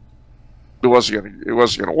wasn't going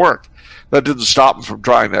to work. That didn't stop them from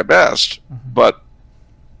trying their best, but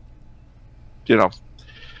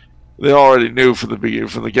they already knew from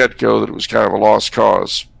the get-go that it was kind of a lost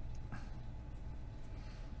cause.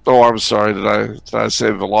 Oh, I'm sorry. Did I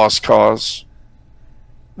say the lost cause?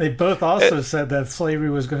 They both also said that slavery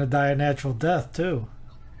was going to die a natural death too.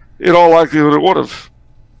 In all likelihood, it would have,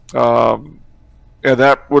 and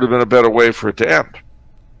that would have been a better way for it to end,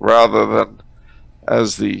 rather than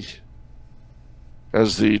as the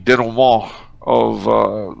denouement of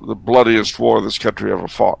the bloodiest war this country ever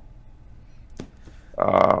fought.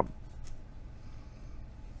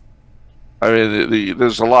 I mean,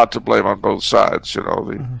 there's a lot to blame on both sides.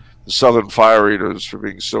 The Southern fire eaters for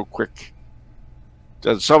being so quick,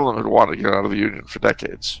 and some of them had wanted to get out of the Union for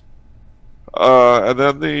decades. And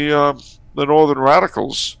then the Northern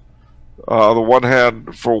radicals, on the one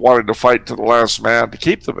hand, for wanting to fight to the last man to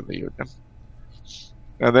keep them in the Union,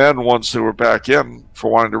 and then once they were back in, for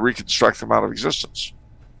wanting to reconstruct them out of existence,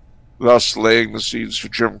 thus laying the seeds for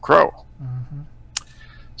Jim Crow. Mm-hmm.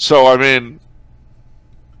 So, I mean,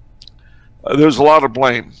 there's a lot of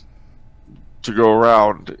blame to go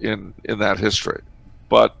around in that history,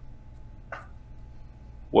 but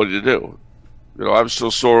what do you do? I'm still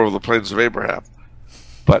sore over the plains of Abraham,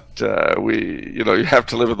 but you have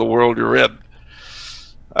to live in the world you're in,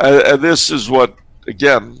 and this is what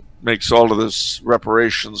again makes all of this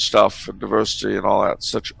reparations stuff and diversity and all that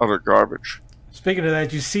such utter garbage. Speaking of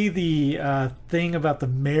that, you see the thing about the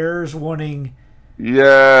mayors wanting.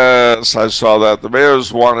 Yes, I saw that. The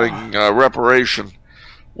mayor's wanting reparation.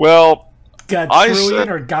 Well, got trillion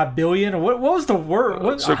or got billion or what was the word?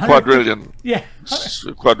 It's a quadrillion. Yeah, it's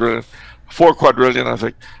a quadrillion, 4 quadrillion, I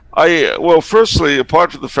think. Well, firstly,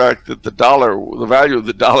 apart from the fact that the value of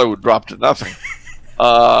the dollar would drop to nothing,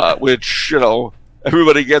 which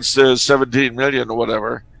everybody gets their 17 million or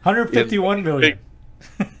whatever. 151 million.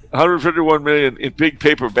 151 million in big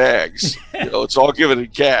paper bags. It's all given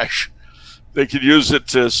in cash. They could use it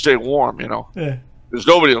to stay warm, Yeah. There's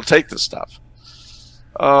nobody will take this stuff.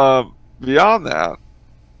 Beyond that,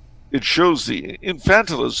 it shows the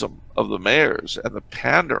infantilism of the mayors and the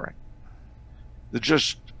pandering. They're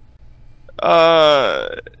just,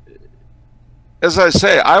 as I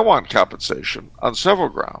say, I want compensation on several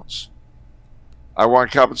grounds. I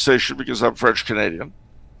want compensation because I'm French Canadian,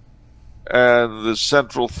 and the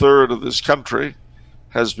central third of this country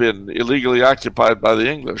has been illegally occupied by the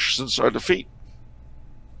English since our defeat.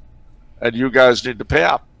 And you guys need to pay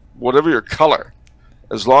up, whatever your color.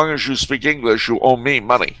 As long as you speak English, you owe me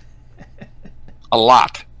money. A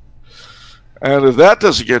lot. And if that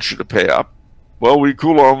doesn't get you to pay up, well, we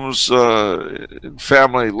Coulombs, in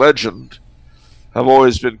family legend, have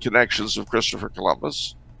always been connections of Christopher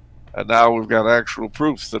Columbus. And now we've got actual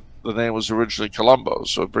proof that the name was originally Colombo,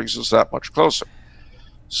 so it brings us that much closer.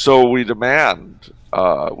 So we demand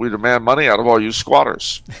money out of all you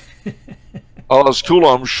squatters. All those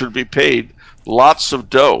Coulombs should be paid lots of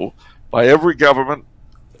dough by every government,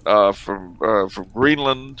 from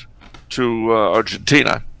Greenland to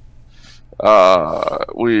Argentina.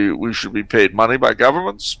 We should be paid money by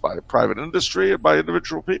governments, by private industry, and by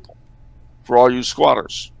individual people for all you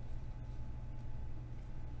squatters.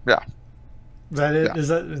 Yeah. Is that it? Yeah. Is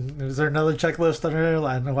there another checklist under there,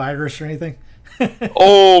 like no Irish or anything?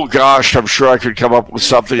 Oh gosh, I'm sure I could come up with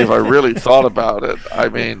something if I really thought about it. I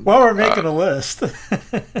mean, well, we're making a list.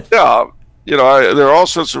 Yeah, there are all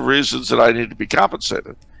sorts of reasons that I need to be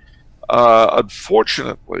compensated.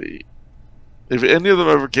 Unfortunately, if any of them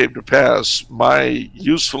ever came to pass, my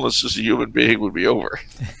usefulness as a human being would be over.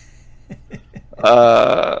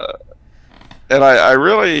 And I am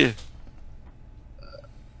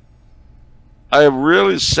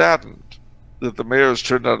really saddened that the mayors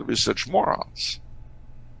turned out to be such morons.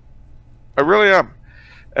 I really am.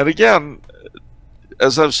 And again,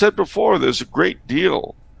 as I've said before, there's a great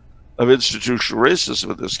deal of institutional racism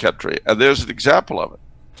in this country, and there's an example of it.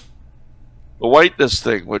 The whiteness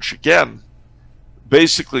thing, which again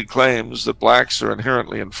basically claims that blacks are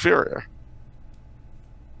inherently inferior.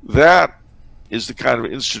 That is the kind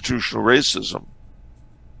of institutional racism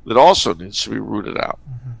that also needs to be rooted out.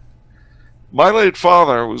 Mm-hmm. My late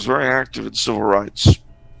father was very active in civil rights,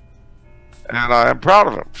 and I am proud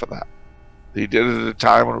of him for that. He did it at a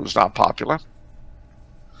time when it was not popular.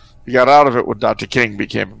 He got out of it when Dr. King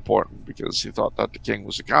became important because he thought Dr. King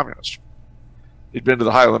was a communist. He'd been to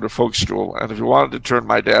the Highlander Folk School, and if you wanted to turn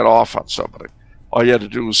my dad off on somebody, all you had to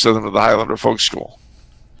do was send him to the Highlander Folk School.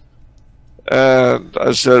 And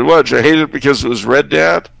I said, "What, did you hate it because it was red,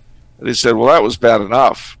 Dad?" And he said, "Well, that was bad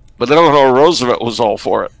enough. But Eleanor Roosevelt was all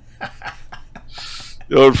for it."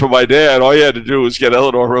 And for my dad, all you had to do was get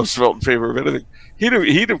Eleanor Roosevelt in favor of anything.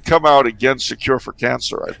 He'd have come out against a cure for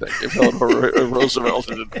cancer, I think, if Eleanor Roosevelt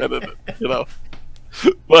had invented it,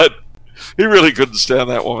 But he really couldn't stand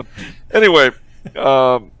that woman. Anyway,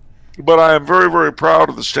 but I am very, very proud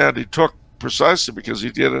of the stand he took, precisely because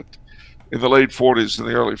he did it in the late 40s and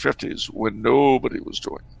the early 50s when nobody was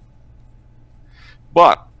doing it.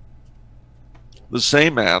 But the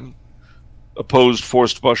same man opposed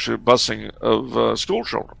forced busing of school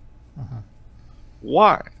children. Uh-huh.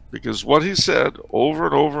 Why? Because what he said over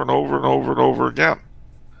and over and over and over and over again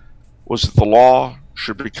was that the law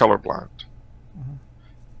should be colorblind. Mm-hmm.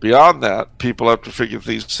 Beyond that, people have to figure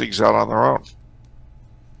these things out on their own.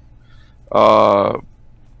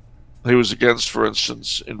 He was against, for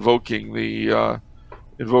instance, invoking the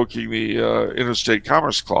Interstate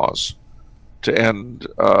Commerce Clause to end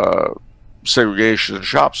segregation in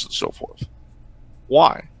shops and so forth.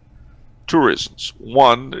 Why? Two reasons.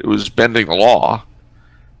 One, it was bending the law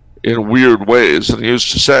in weird ways, and he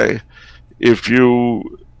used to say, if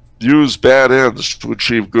you use bad ends to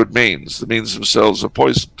achieve good means, the means themselves are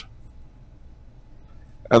poisoned.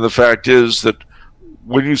 And the fact is that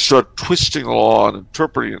when you start twisting the law and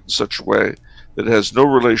interpreting it in such a way that it has no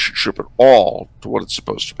relationship at all to what it's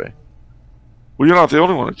supposed to be, well, you're not the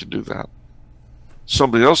only one who can do that.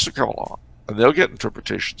 Somebody else will come along, and they'll get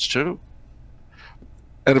interpretations too.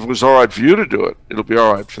 And if it was all right for you to do it, it'll be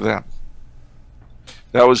all right for them.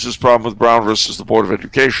 That was his problem with Brown versus the Board of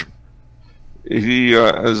Education. He,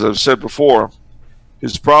 as I've said before,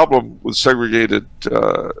 his problem with segregated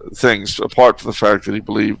things, apart from the fact that he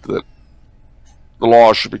believed that the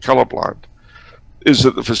law should be colorblind, is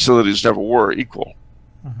that the facilities never were equal.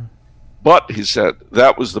 Mm-hmm. But, he said,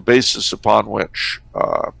 that was the basis upon which,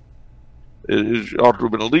 it ought to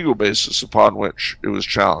have been a legal basis upon which it was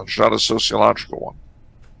challenged, not a sociological one.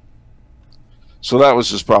 So that was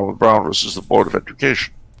his problem with Brown versus the Board of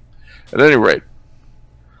Education. At any rate,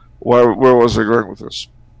 where was I going with this?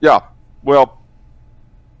 Yeah, well,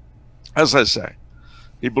 as I say,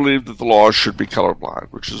 he believed that the law should be colorblind,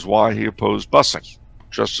 which is why he opposed busing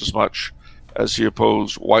just as much as he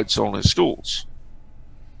opposed whites-only schools.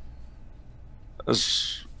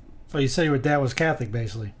 So you say your dad was Catholic,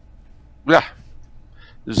 basically? Yeah.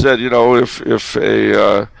 He said, if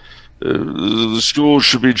the schools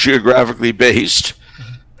should be geographically based,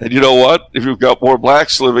 and you know what? If you've got more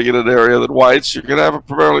blacks living in an area than whites, you're going to have a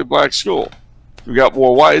primarily black school. If you've got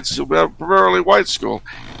more whites, you'll have a primarily white school.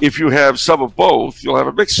 If you have some of both, you'll have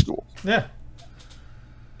a mixed school. Yeah.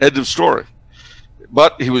 End of story.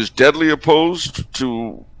 But he was deadly opposed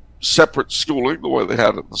to separate schooling, the way they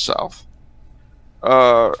had it in the South.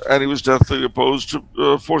 And he was deathly opposed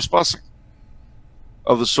to forced busing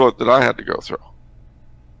of the sort that I had to go through.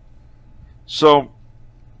 So,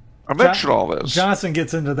 I mentioned all this. Johnson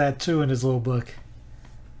gets into that too in his little book.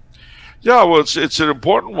 Yeah, well, it's an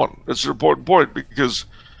important one. It's an important point because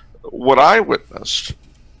what I witnessed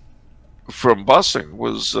from busing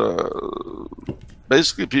was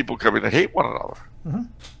basically people coming to hate one another. Mm-hmm.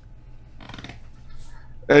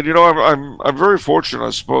 And I'm very fortunate,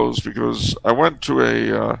 I suppose, because I went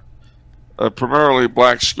to a primarily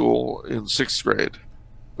black school in 6th grade,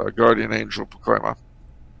 Guardian Angel Pacoima,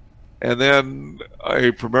 and then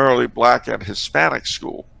a primarily black and Hispanic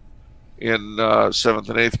school in 7th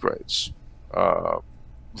and 8th grades,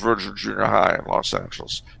 Virgin Junior High in Los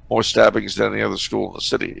Angeles. More stabbings than any other school in the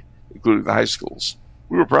city, including the high schools.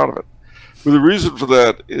 We were proud of it. But the reason for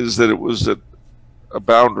that is that it was at a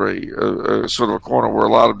boundary, sort of a corner where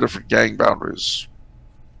a lot of different gang boundaries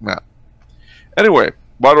met. Anyway,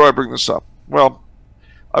 why do I bring this up? Well,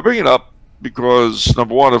 I bring it up because,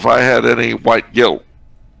 number one, if I had any white guilt,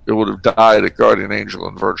 it would have died at Guardian Angel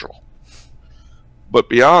and Virgil. But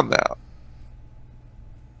beyond that,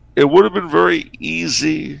 it would have been very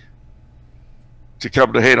easy to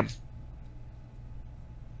come to hate them.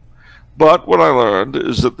 But what I learned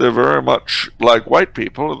is that they're very much like white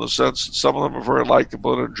people in the sense that some of them are very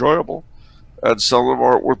likable and enjoyable, and some of them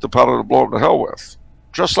aren't worth the powder to blow them to hell with,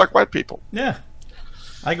 just like white people. Yeah.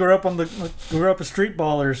 I grew up a street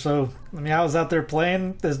baller, so I mean I was out there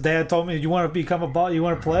playing. His dad told me, "You want to become a ball? You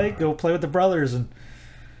want to play? Go play with the brothers." And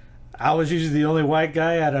I was usually the only white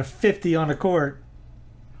guy at a 50 on the court,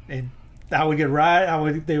 and I would get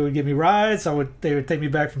they would give me rides. They would take me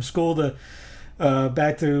back from school to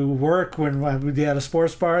back to work when we had a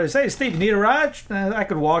sports bar. They say, "Hey, Steve, you need a ride?" I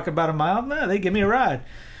could walk about a mile. No, they give me a ride.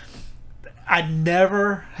 I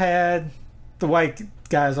never had the white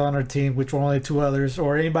guys on our team, which were only two others,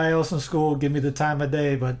 or anybody else in school give me the time of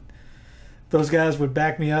day, but those guys would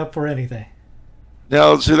back me up for anything.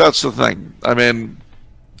 Now, see, that's the thing. I mean,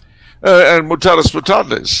 and mutatis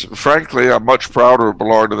mutandis, frankly, I'm much prouder of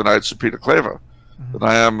belonging to the Knights of Peter Claver than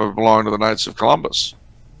I am of belonging to the Knights of Columbus,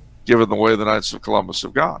 given the way the Knights of Columbus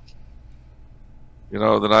have gone. You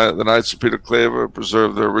know, the Knights of Peter Claver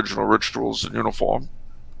preserved their original rituals and uniform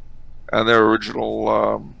and their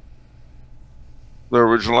original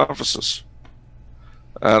emphasis.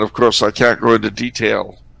 And of course, I can't go into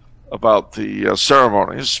detail about the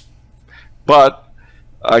ceremonies, but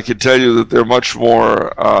I can tell you that they're much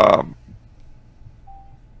more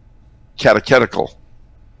catechetical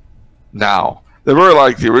now. They're very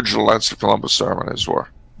like the original Knights of Columbus ceremonies were,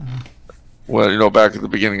 well, you know, back at the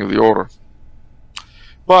beginning of the order.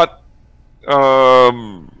 But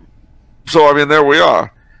so I mean, there we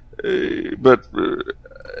are.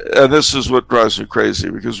 And this is what drives me crazy,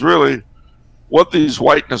 because really what these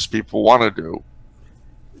whiteness people want to do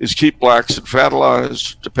is keep blacks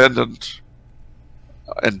infantilized, dependent,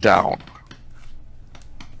 and down.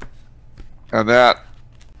 And that,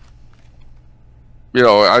 you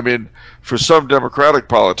know, I mean, for some Democratic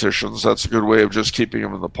politicians, that's a good way of just keeping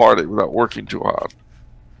them in the party without working too hard.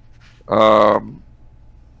 And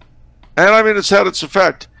I mean, it's had its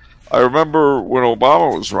effect. I remember when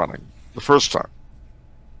Obama was running the first time,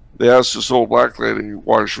 they asked this old black lady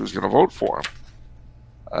why she was going to vote for him.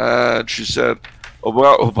 And she said,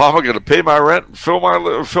 Obama going to pay my rent and fill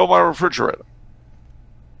my refrigerator.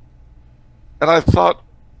 And I thought,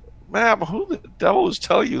 ma'am, who the devil is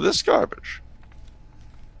telling you this garbage?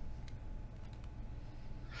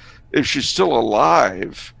 If she's still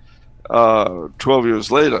alive 12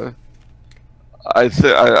 years later,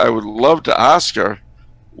 I would love to ask her,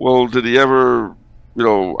 well, did he ever, you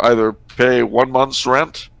know, either pay 1 month's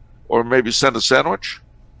rent or maybe send a sandwich?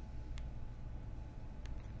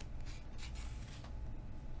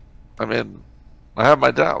 I mean, I have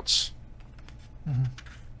my doubts. Mm-hmm.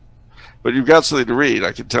 But you've got something to read,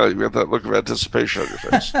 I can tell you. You got that look of anticipation on your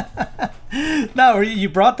face. No, you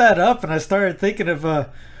brought that up, and I started thinking of. I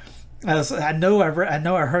know I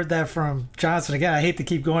heard that from Johnson again. I hate to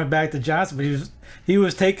keep going back to Johnson, but he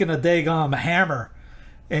was taking a daggone hammer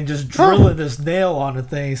and just drilling this nail on the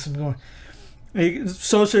thing. So I'm going,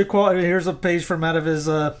 social equality. Here's a page from out of his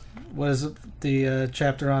the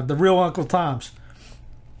chapter on the real Uncle Tom's.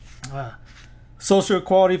 Social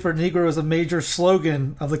equality for Negro is a major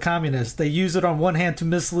slogan of the communists. They use it on one hand to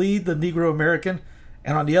mislead the Negro American,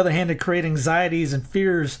 and on the other hand to create anxieties and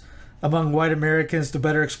fears among white Americans to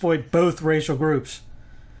better exploit both racial groups.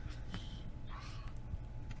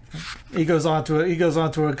 He goes on to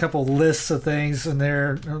a couple lists of things in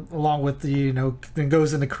there, along with then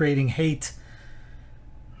goes into creating hate.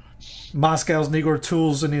 Moscow's Negro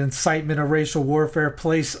tools and the incitement of racial warfare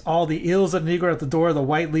place all the ills of the Negro at the door of the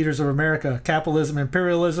white leaders of America. Capitalism and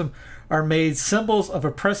imperialism are made symbols of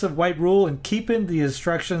oppressive white rule and keeping the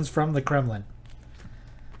instructions from the Kremlin.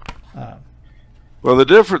 Well, the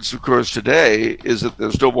difference, of course, today is that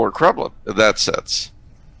there's no more Kremlin in that sense.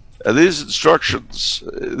 And these instructions,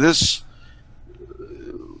 this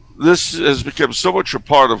has become so much a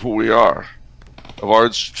part of who we are, of our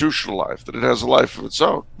institutional life, that it has a life of its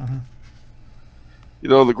own. Mm-hmm. You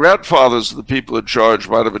know, the grandfathers of the people in charge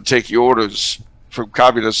might have been taking orders from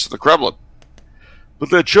communists to the Kremlin, but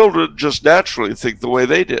their children just naturally think the way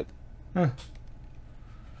they did. Huh.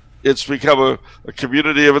 It's become a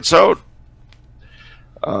community of its own.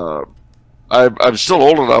 I'm still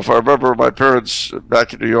old enough. I remember my parents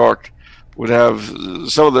back in New York would have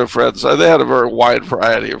some of their friends. They had a very wide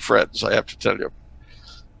variety of friends, I have to tell you.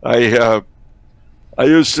 I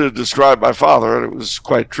used to describe my father, and it was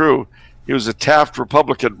quite true. He was a Taft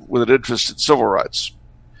Republican with an interest in civil rights.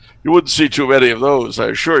 You wouldn't see too many of those, I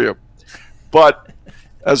assure you. But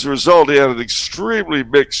as a result, he had an extremely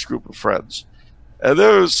mixed group of friends. And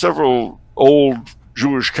there were several old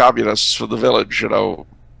Jewish communists from the village,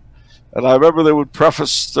 And I remember they would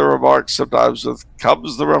preface their remarks sometimes with,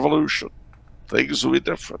 "Comes the revolution. Things will be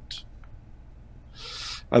different."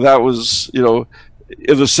 And that was, in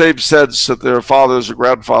the same sense that their fathers or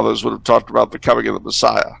grandfathers would have talked about the coming of the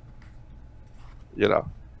Messiah. There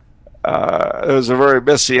was a very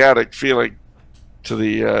messianic feeling to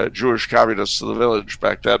the Jewish communists of the village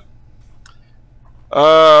back then.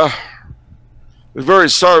 It was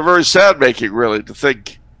very sad making, really, to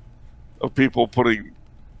think of people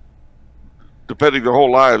depending their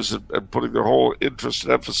whole lives and putting their whole interest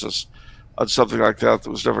and emphasis on something like that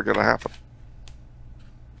was never going to happen.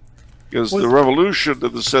 Because the revolution,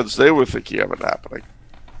 in the sense they were thinking of it happening,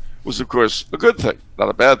 was, of course, a good thing, not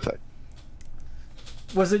a bad thing.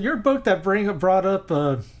 Was it your book that brought up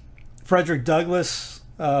Frederick Douglass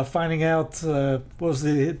finding out what was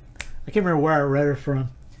I can't remember where I read it from.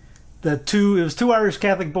 It was two Irish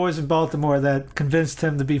Catholic boys in Baltimore that convinced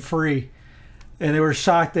him to be free, and they were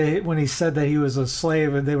shocked when he said that he was a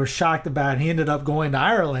slave, and they were shocked about it. He ended up going to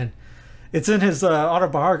Ireland. It's in his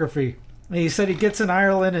autobiography. And he said he gets in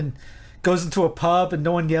Ireland and goes into a pub and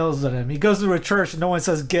no one yells at him. He goes to a church and no one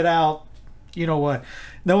says, "Get out." You know what?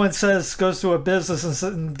 No one goes to a business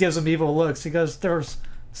and gives him evil looks. He goes, "There's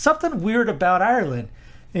something weird about Ireland."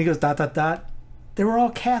 And he goes, ... They were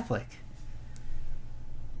all Catholic.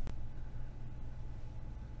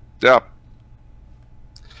 Yeah.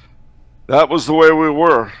 That was the way we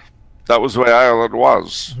were. That was the way Ireland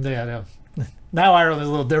was. Yeah, I know. Now Ireland is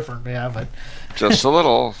a little different, yeah, but just a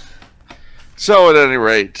little. So at any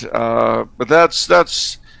rate, but that's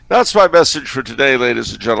my message for today,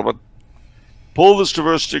 ladies and gentlemen. Pull this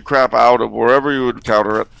diversity crap out of wherever you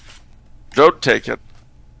encounter it. Don't take it.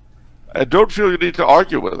 And don't feel you need to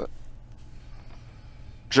argue with it.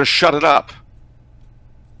 Just shut it up.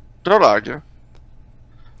 Don't argue.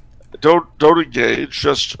 Don't engage.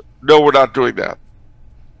 Just know we're not doing that.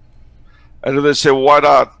 And if they say, "Well, why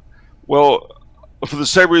not?" Well, for the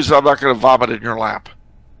same reason I'm not going to vomit in your lap.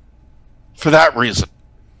 For that reason.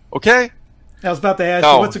 Okay? I was about to ask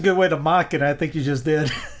you, what's a good way to mock it? I think you just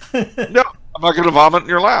did. No, I'm not going to vomit in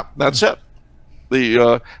your lap. That's it.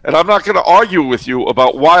 And I'm not going to argue with you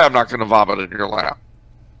about why I'm not going to vomit in your lap.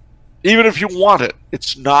 Even if you want it,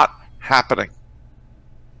 it's not happening.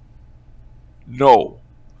 No.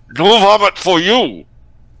 No vomit for you.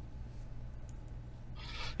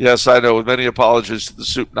 Yes, I know. With many apologies to the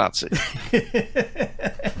soup Nazi.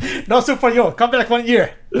 No soup for you. Come back 1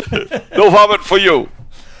 year. No vomit for you.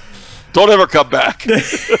 Don't ever come back.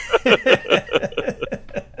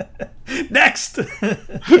 Next.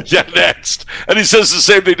 Yeah, next. And he says the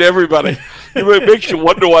same thing to everybody. It makes you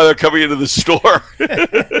wonder why they're coming into the store.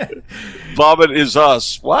 Vomit is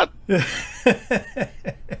us. What?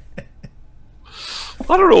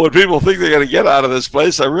 I don't know what people think they're going to get out of this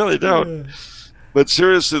place. I really don't. But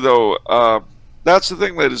seriously, though, that's the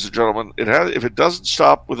thing, ladies and gentlemen. If it doesn't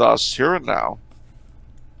stop with us here and now,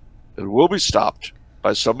 it will be stopped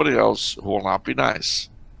by somebody else who will not be nice.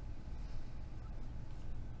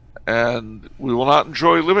 And we will not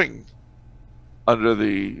enjoy living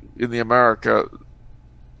in the America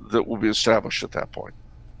that will be established at that point.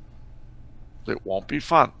 It won't be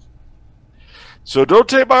fun. So don't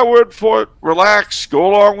take my word for it. Relax. Go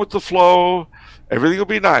along with the flow. Everything will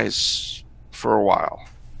be nice for a while.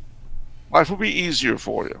 Life will be easier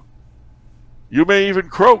for you. You may even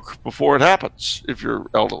croak before it happens if you're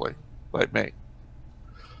elderly, like me.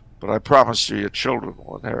 But I promise you, your children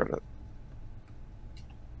will inherit it.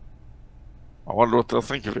 I wonder what they'll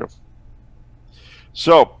think of you.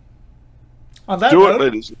 So, on that do note, it,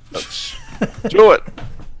 ladies and gentlemen. Do it.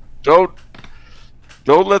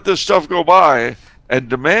 Don't let this stuff go by, and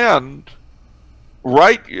demand.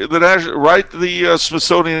 Write the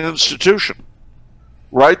Smithsonian Institution.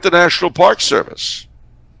 Write the National Park Service.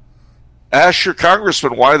 Ask your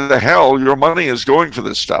congressman why the hell your money is going for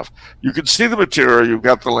this stuff. You can see the material. You've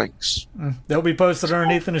got the links. They'll be posted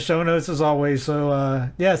underneath in the show notes as always. So,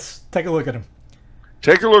 yes, take a look at them.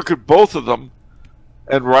 Take a look at both of them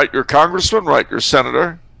and write your congressman, write your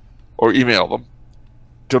senator, or email them.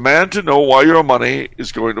 Demand to know why your money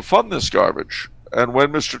is going to fund this garbage and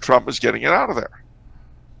when Mr. Trump is getting it out of there.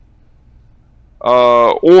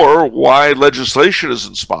 Or why legislation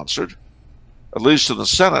isn't sponsored, at least in the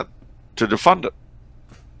Senate, to defund it.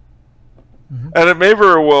 Mm-hmm. And it may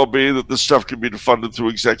very well be that this stuff can be defunded through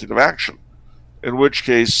executive action, in which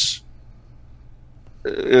case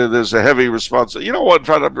there's a heavy response. You know what? In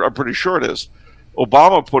fact, I'm pretty sure it is.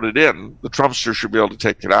 Obama put it in. The Trumpster should be able to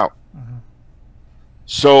take it out. Mm-hmm.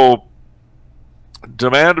 So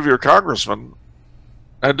demand of your congressman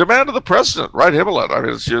and demand of the president. Write him a letter. I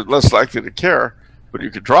mean, you're less likely to care, but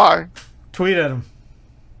you could try. Tweet at him.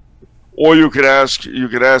 Or you could ask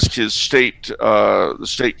his the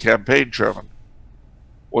state campaign chairman,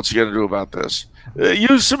 what's he going to do about this?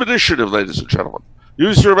 Use some initiative, ladies and gentlemen.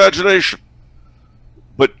 Use your imagination,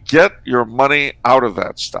 but get your money out of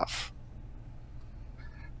that stuff.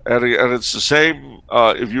 And it's the same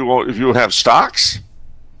if you have stocks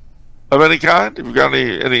of any kind. If you've got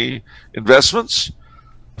any investments,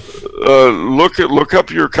 look up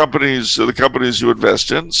your companies, the companies you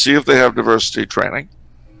invest in. See if they have diversity training.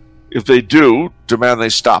 If they do, demand they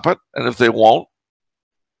stop it, and if they won't,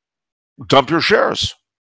 dump your shares.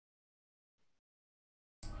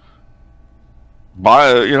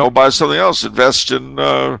 Buy something else. Invest in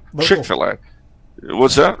Chick-fil-A.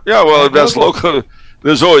 What's that? Yeah, well, invest local.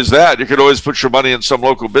 There's always that. You can always put your money in some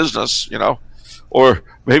local business, or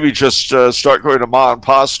maybe just start going to ma and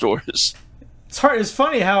pa stores. It's hard. It's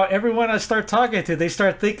funny how everyone I start talking to, they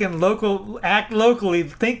start thinking local, act locally,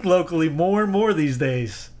 think locally more and more these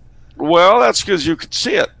days. Well, that's because you can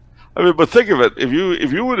see it. I mean, but think of it. If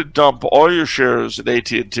you were to dump all your shares in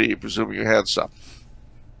AT&T, presuming you had some,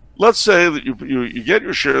 let's say that you get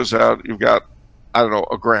your shares out, you've got, I don't know,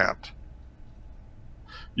 $1,000.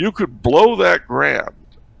 You could blow that $1,000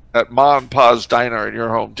 at Ma and Pa's Diner in your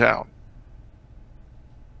hometown.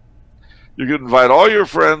 You could invite all your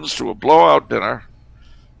friends to a blowout dinner.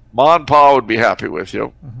 Ma and Pa would be happy with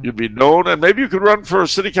you. Mm-hmm. You'd be known, and maybe you could run for a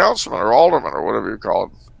city councilman or alderman or whatever you call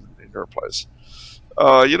it in your place.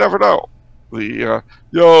 You never know. I'm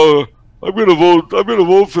gonna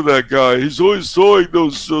vote for that guy. He's always throwing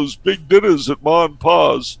those big dinners at Ma and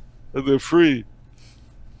Pa's, and they're free.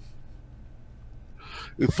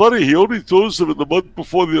 It's funny, he only throws them in the month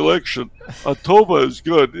before the election. October is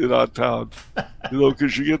good in our town,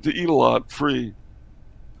 because you get to eat a lot free.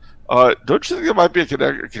 Don't you think there might be a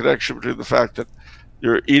connection between the fact that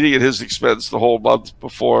you're eating at his expense the whole month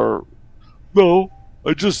before? No,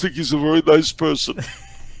 I just think he's a very nice person.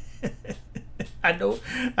 I know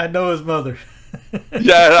his mother.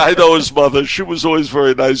 Yeah, I know his mother. She was always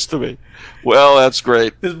very nice to me. Well, that's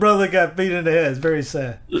great. His brother got beat in the head. It's very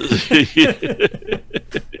sad.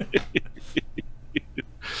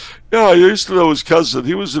 Yeah, I used to know his cousin.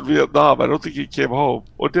 He was in Vietnam. I don't think he came home.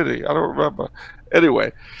 Or did he? I don't remember.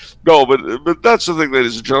 Anyway, no, but that's the thing,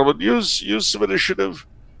 ladies and gentlemen. Use some initiative.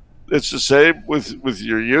 It's the same with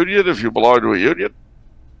your union. If you belong to a union,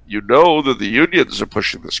 you know that the unions are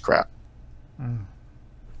pushing this crap. Mm.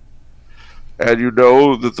 And you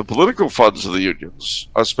know that the political funds of the unions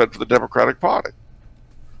are spent for the Democratic Party.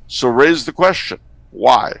 So raise the question,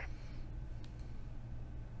 why?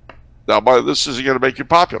 Now, this isn't going to make you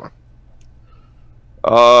popular.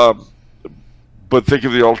 But think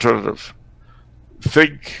of the alternative.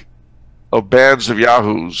 Think of bands of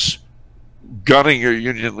yahoos gunning your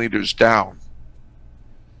union leaders down.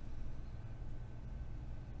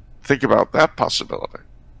 Think about that possibility.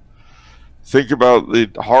 Think about the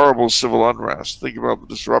horrible civil unrest. Think about the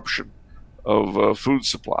disruption of food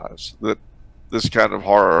supplies that this kind of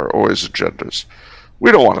horror always engenders.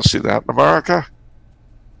 We don't want to see that in America.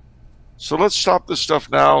 So let's stop this stuff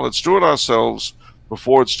now. Let's do it ourselves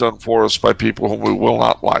before it's done for us by people whom we will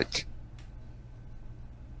not like.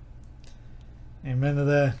 Amen to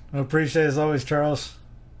that. I appreciate it as always, Charles.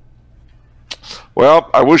 Well,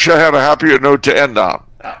 I wish I had a happier note to end on.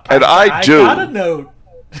 And I do. I got a note.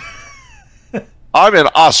 I'm in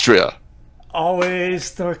Austria. Always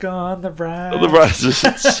stuck on the bright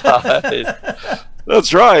side.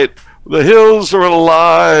 That's right. The hills are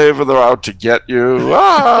alive and they're out to get you.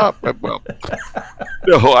 Well,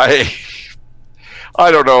 no,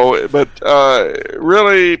 I don't know, but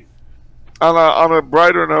really, on a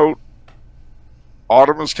brighter note,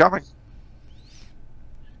 autumn is coming.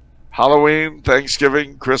 Halloween,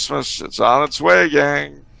 Thanksgiving, Christmas, it's on its way,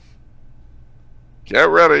 gang. Get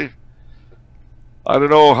ready. I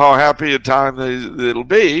don't know how happy a time it'll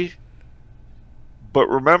be, but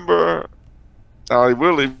remember, I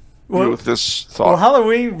will leave you with this thought. Will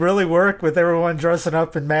Halloween really work with everyone dressing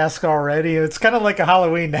up in masks already? It's kind of like a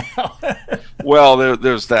Halloween now. Well,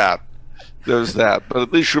 there's that. There's that. But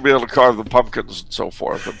at least you'll be able to carve the pumpkins and so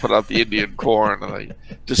forth and put out the Indian corn and the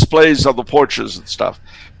displays on the porches and stuff.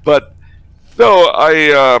 But, no,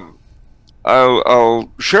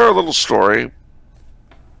 I'll share a little story.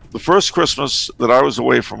 The first Christmas that I was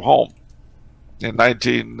away from home in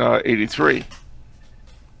 1983,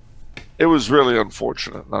 it was really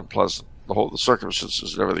unfortunate and unpleasant, the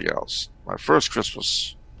circumstances and everything else. My first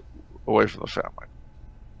Christmas away from the family.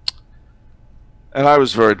 And I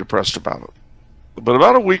was very depressed about it. But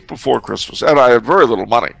about a week before Christmas, and I had very little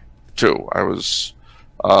money, too. I was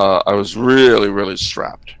really, really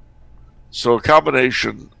strapped. So a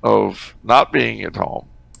combination of not being at home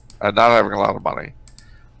and not having a lot of money,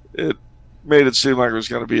 it made it seem like it was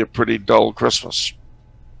going to be a pretty dull Christmas.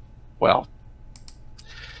 Well,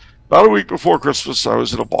 about a week before Christmas, I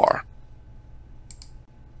was at a bar.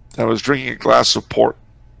 I was drinking a glass of port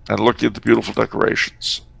and looking at the beautiful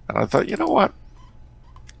decorations. And I thought, you know what?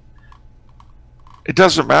 It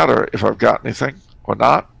doesn't matter if I've got anything or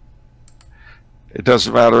not. It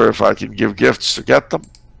doesn't matter if I can give gifts to get them.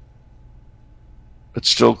 It's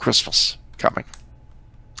still Christmas coming.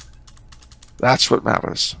 That's what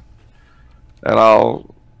matters. And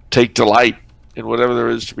I'll take delight in whatever there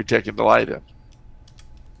is to be taken delight in.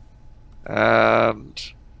 And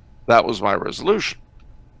that was my resolution.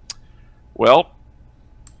 Well,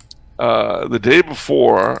 the day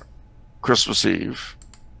before Christmas Eve,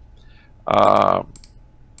 I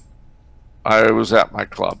was at my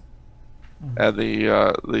club, and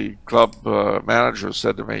the club manager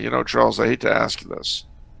said to me, Charles, I hate to ask you this,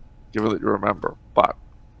 given that you remember, but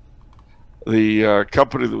the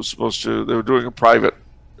company that was supposed to, they were doing a private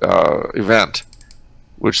event,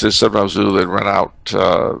 which they sometimes do, they'd rent out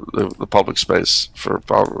the public space for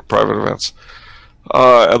private events.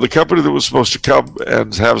 And the company that was supposed to come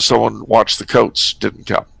and have someone watch the coats didn't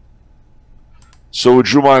come. So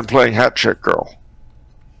would you mind playing Hat Check Girl?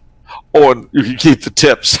 Oh, and you can keep the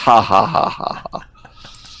tips. Ha, ha, ha, ha, ha.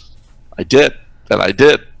 I did, and I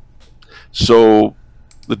did. So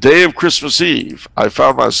the day of Christmas Eve, I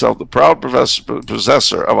found myself the proud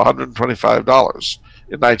possessor of $125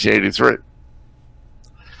 in 1983.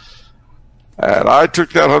 And I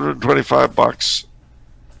took that $125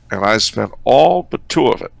 and I spent all but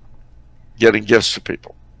 $2 of it getting gifts to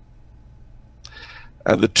people.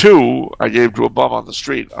 And the $2 I gave to a bum on the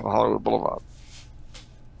street on Hollywood Boulevard.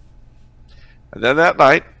 And then that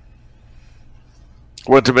night,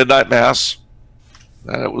 went to midnight mass,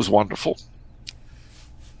 and it was wonderful.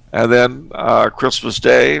 And then Christmas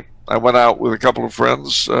Day, I went out with a couple of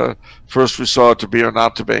friends. First we saw To Be or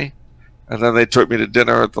Not to Be, and then they took me to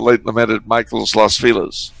dinner at the late lamented Michael's Las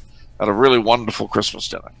Feliz, at a really wonderful Christmas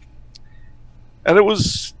dinner. And it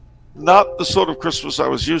was not the sort of Christmas I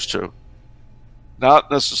was used to. Not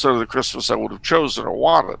necessarily the Christmas I would have chosen or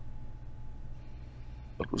wanted,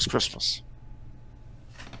 but it was Christmas.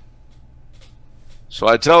 So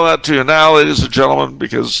I tell that to you now, ladies and gentlemen,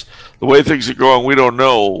 because the way things are going, we don't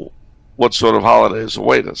know what sort of holidays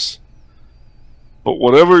await us. But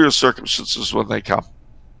whatever your circumstances when they come,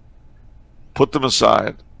 put them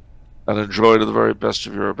aside and enjoy to the very best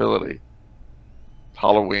of your ability.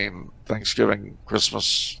 Halloween, Thanksgiving,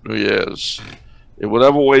 Christmas, New Year's, in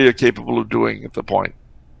whatever way you're capable of doing at the point.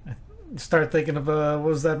 Start thinking of what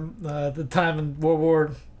was that the time in World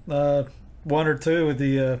War I or II with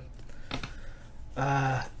the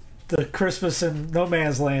Christmas in No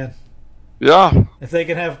Man's Land. Yeah, If they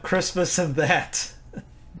can have Christmas in that.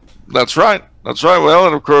 that's right. That's right. Well,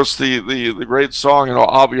 and of course the great song,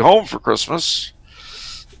 I'll be home for Christmas,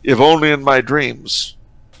 if only in my dreams.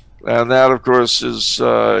 And that, of course, is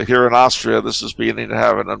here in Austria. This is beginning to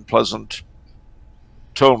have an unpleasant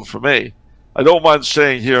tone for me. I don't mind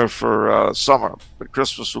staying here for summer, but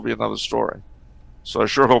Christmas will be another story. So I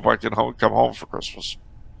sure hope I can come home for Christmas.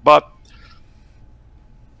 But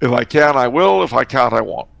if I can, I will. If I can't, I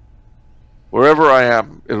won't. Wherever I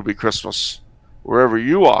am, it'll be Christmas. Wherever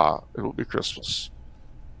you are, it'll be Christmas.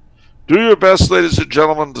 Do your best, ladies and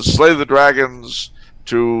gentlemen, to slay the dragons,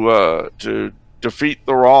 to defeat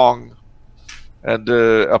the wrong, and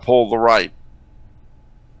uphold the right.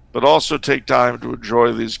 But also take time to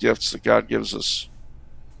enjoy these gifts that God gives us.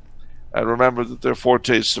 And remember that they're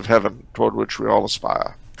foretastes of heaven toward which we all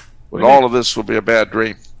aspire. But all of this will be a bad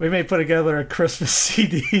dream. We may put together a Christmas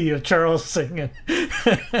CD of Charles singing.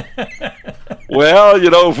 Well,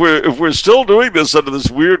 if we're still doing this under this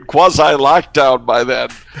weird quasi-lockdown by then,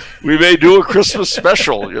 we may do a Christmas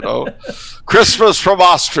special, Christmas from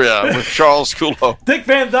Austria with Charles Kulo. Dick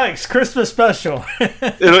Van Dyke's Christmas special.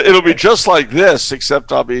 It'll be just like this,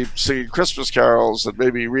 except I'll be singing Christmas carols and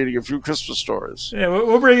maybe reading a few Christmas stories. Yeah,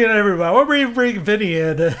 we'll bring in everybody. We'll bring Vinny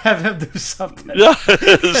in and have him do something. Yeah,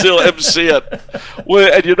 he'll MC it.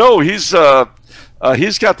 Well, and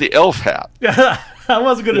he's got the elf hat. I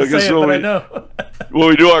wasn't going to say it, but I know. When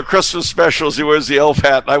we do our Christmas specials, he wears the elf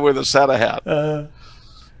hat, and I wear the Santa hat.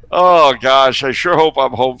 Oh, gosh, I sure hope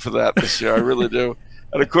I'm home for that this year. I really do.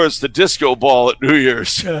 And, of course, the disco ball at New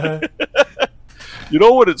Year's. You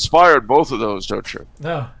know what inspired both of those, don't you?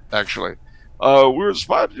 No. Actually. We were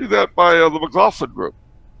inspired to do that by the McLaughlin Group.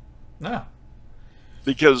 No.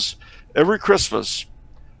 Because every Christmas,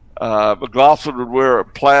 McLaughlin would wear a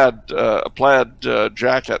plaid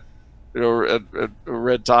jacket, and a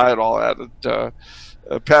red tie and all that.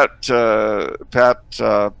 And Pat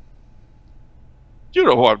You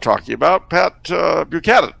know who I'm talking about, Pat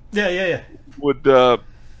Buchanan. Yeah. Would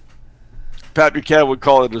Pat Buchanan would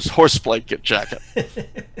call it his horse blanket jacket.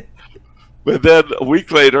 But then a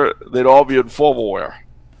week later, they'd all be in formal wear.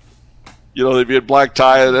 You know, they'd be in black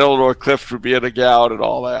tie, and Eleanor Clift would be in a gown and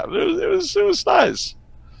all that. It was nice.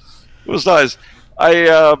 It was nice.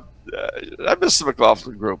 I miss the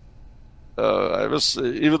McLaughlin group. I miss,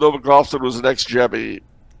 even though McLaughlin was an ex-Jemmy,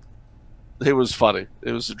 it was funny.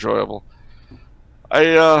 It was enjoyable.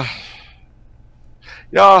 Yeah.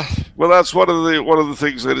 Well, that's one of the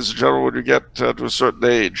things, ladies and gentlemen, when you get to a certain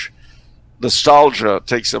age, nostalgia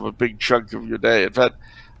takes up a big chunk of your day. In fact,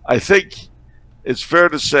 I think it's fair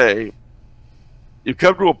to say you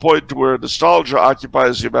come to a point where nostalgia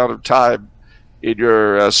occupies the amount of time in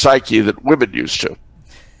your psyche that women used to.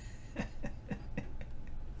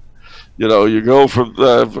 You know, you go from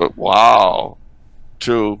the wow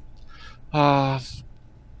to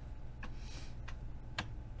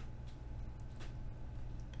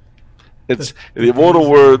it's in the immortal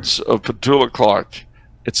words of Petula Clark,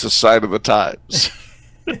 it's a sign of the times.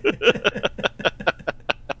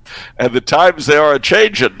 And the times they are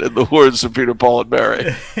changing, in the words of Peter, Paul, and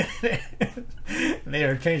Mary. They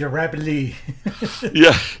are changing rapidly.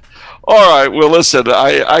 Yeah. All right. Well, listen,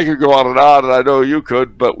 I could go on, and I know you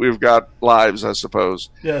could, but we've got lives, I suppose.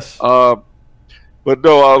 Yes. But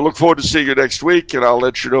no, I look forward to seeing you next week, and I'll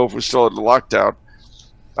let you know if we're still in the lockdown.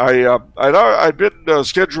 I'd been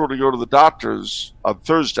scheduled to go to the doctor's on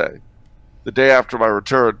Thursday, the day after my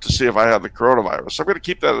return, to see if I had the coronavirus. I'm going to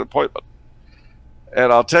keep that an appointment.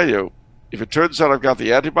 And I'll tell you, if it turns out I've got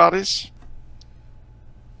the antibodies,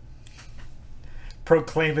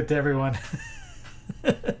 proclaim it to everyone.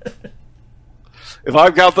 If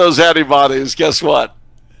I've got those antibodies, guess what?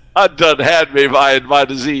 I'm done had me my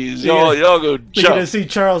disease. Y'all go jump. You're going to see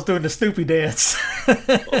Charles doing the Snoopy dance.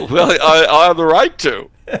 Well, I have the right to.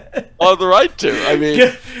 I have the right to. I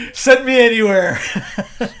mean, send me anywhere.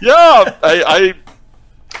 Yeah,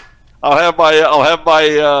 I'll have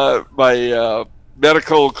my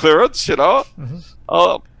medical clearance. You know,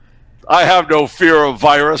 I have no fear of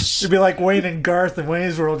virus. You'd be like Wayne and Garth in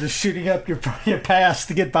Wayne's World, just shooting up your pass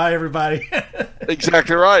to get by everybody.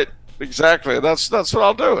 Exactly right. Exactly. That's what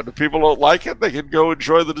I'll do. And if people don't like it, they can go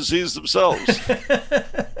enjoy the disease themselves.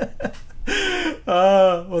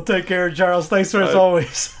 Well, take care, Charles. Thanks for as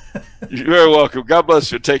always. You're very welcome. God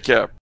bless you. Take care.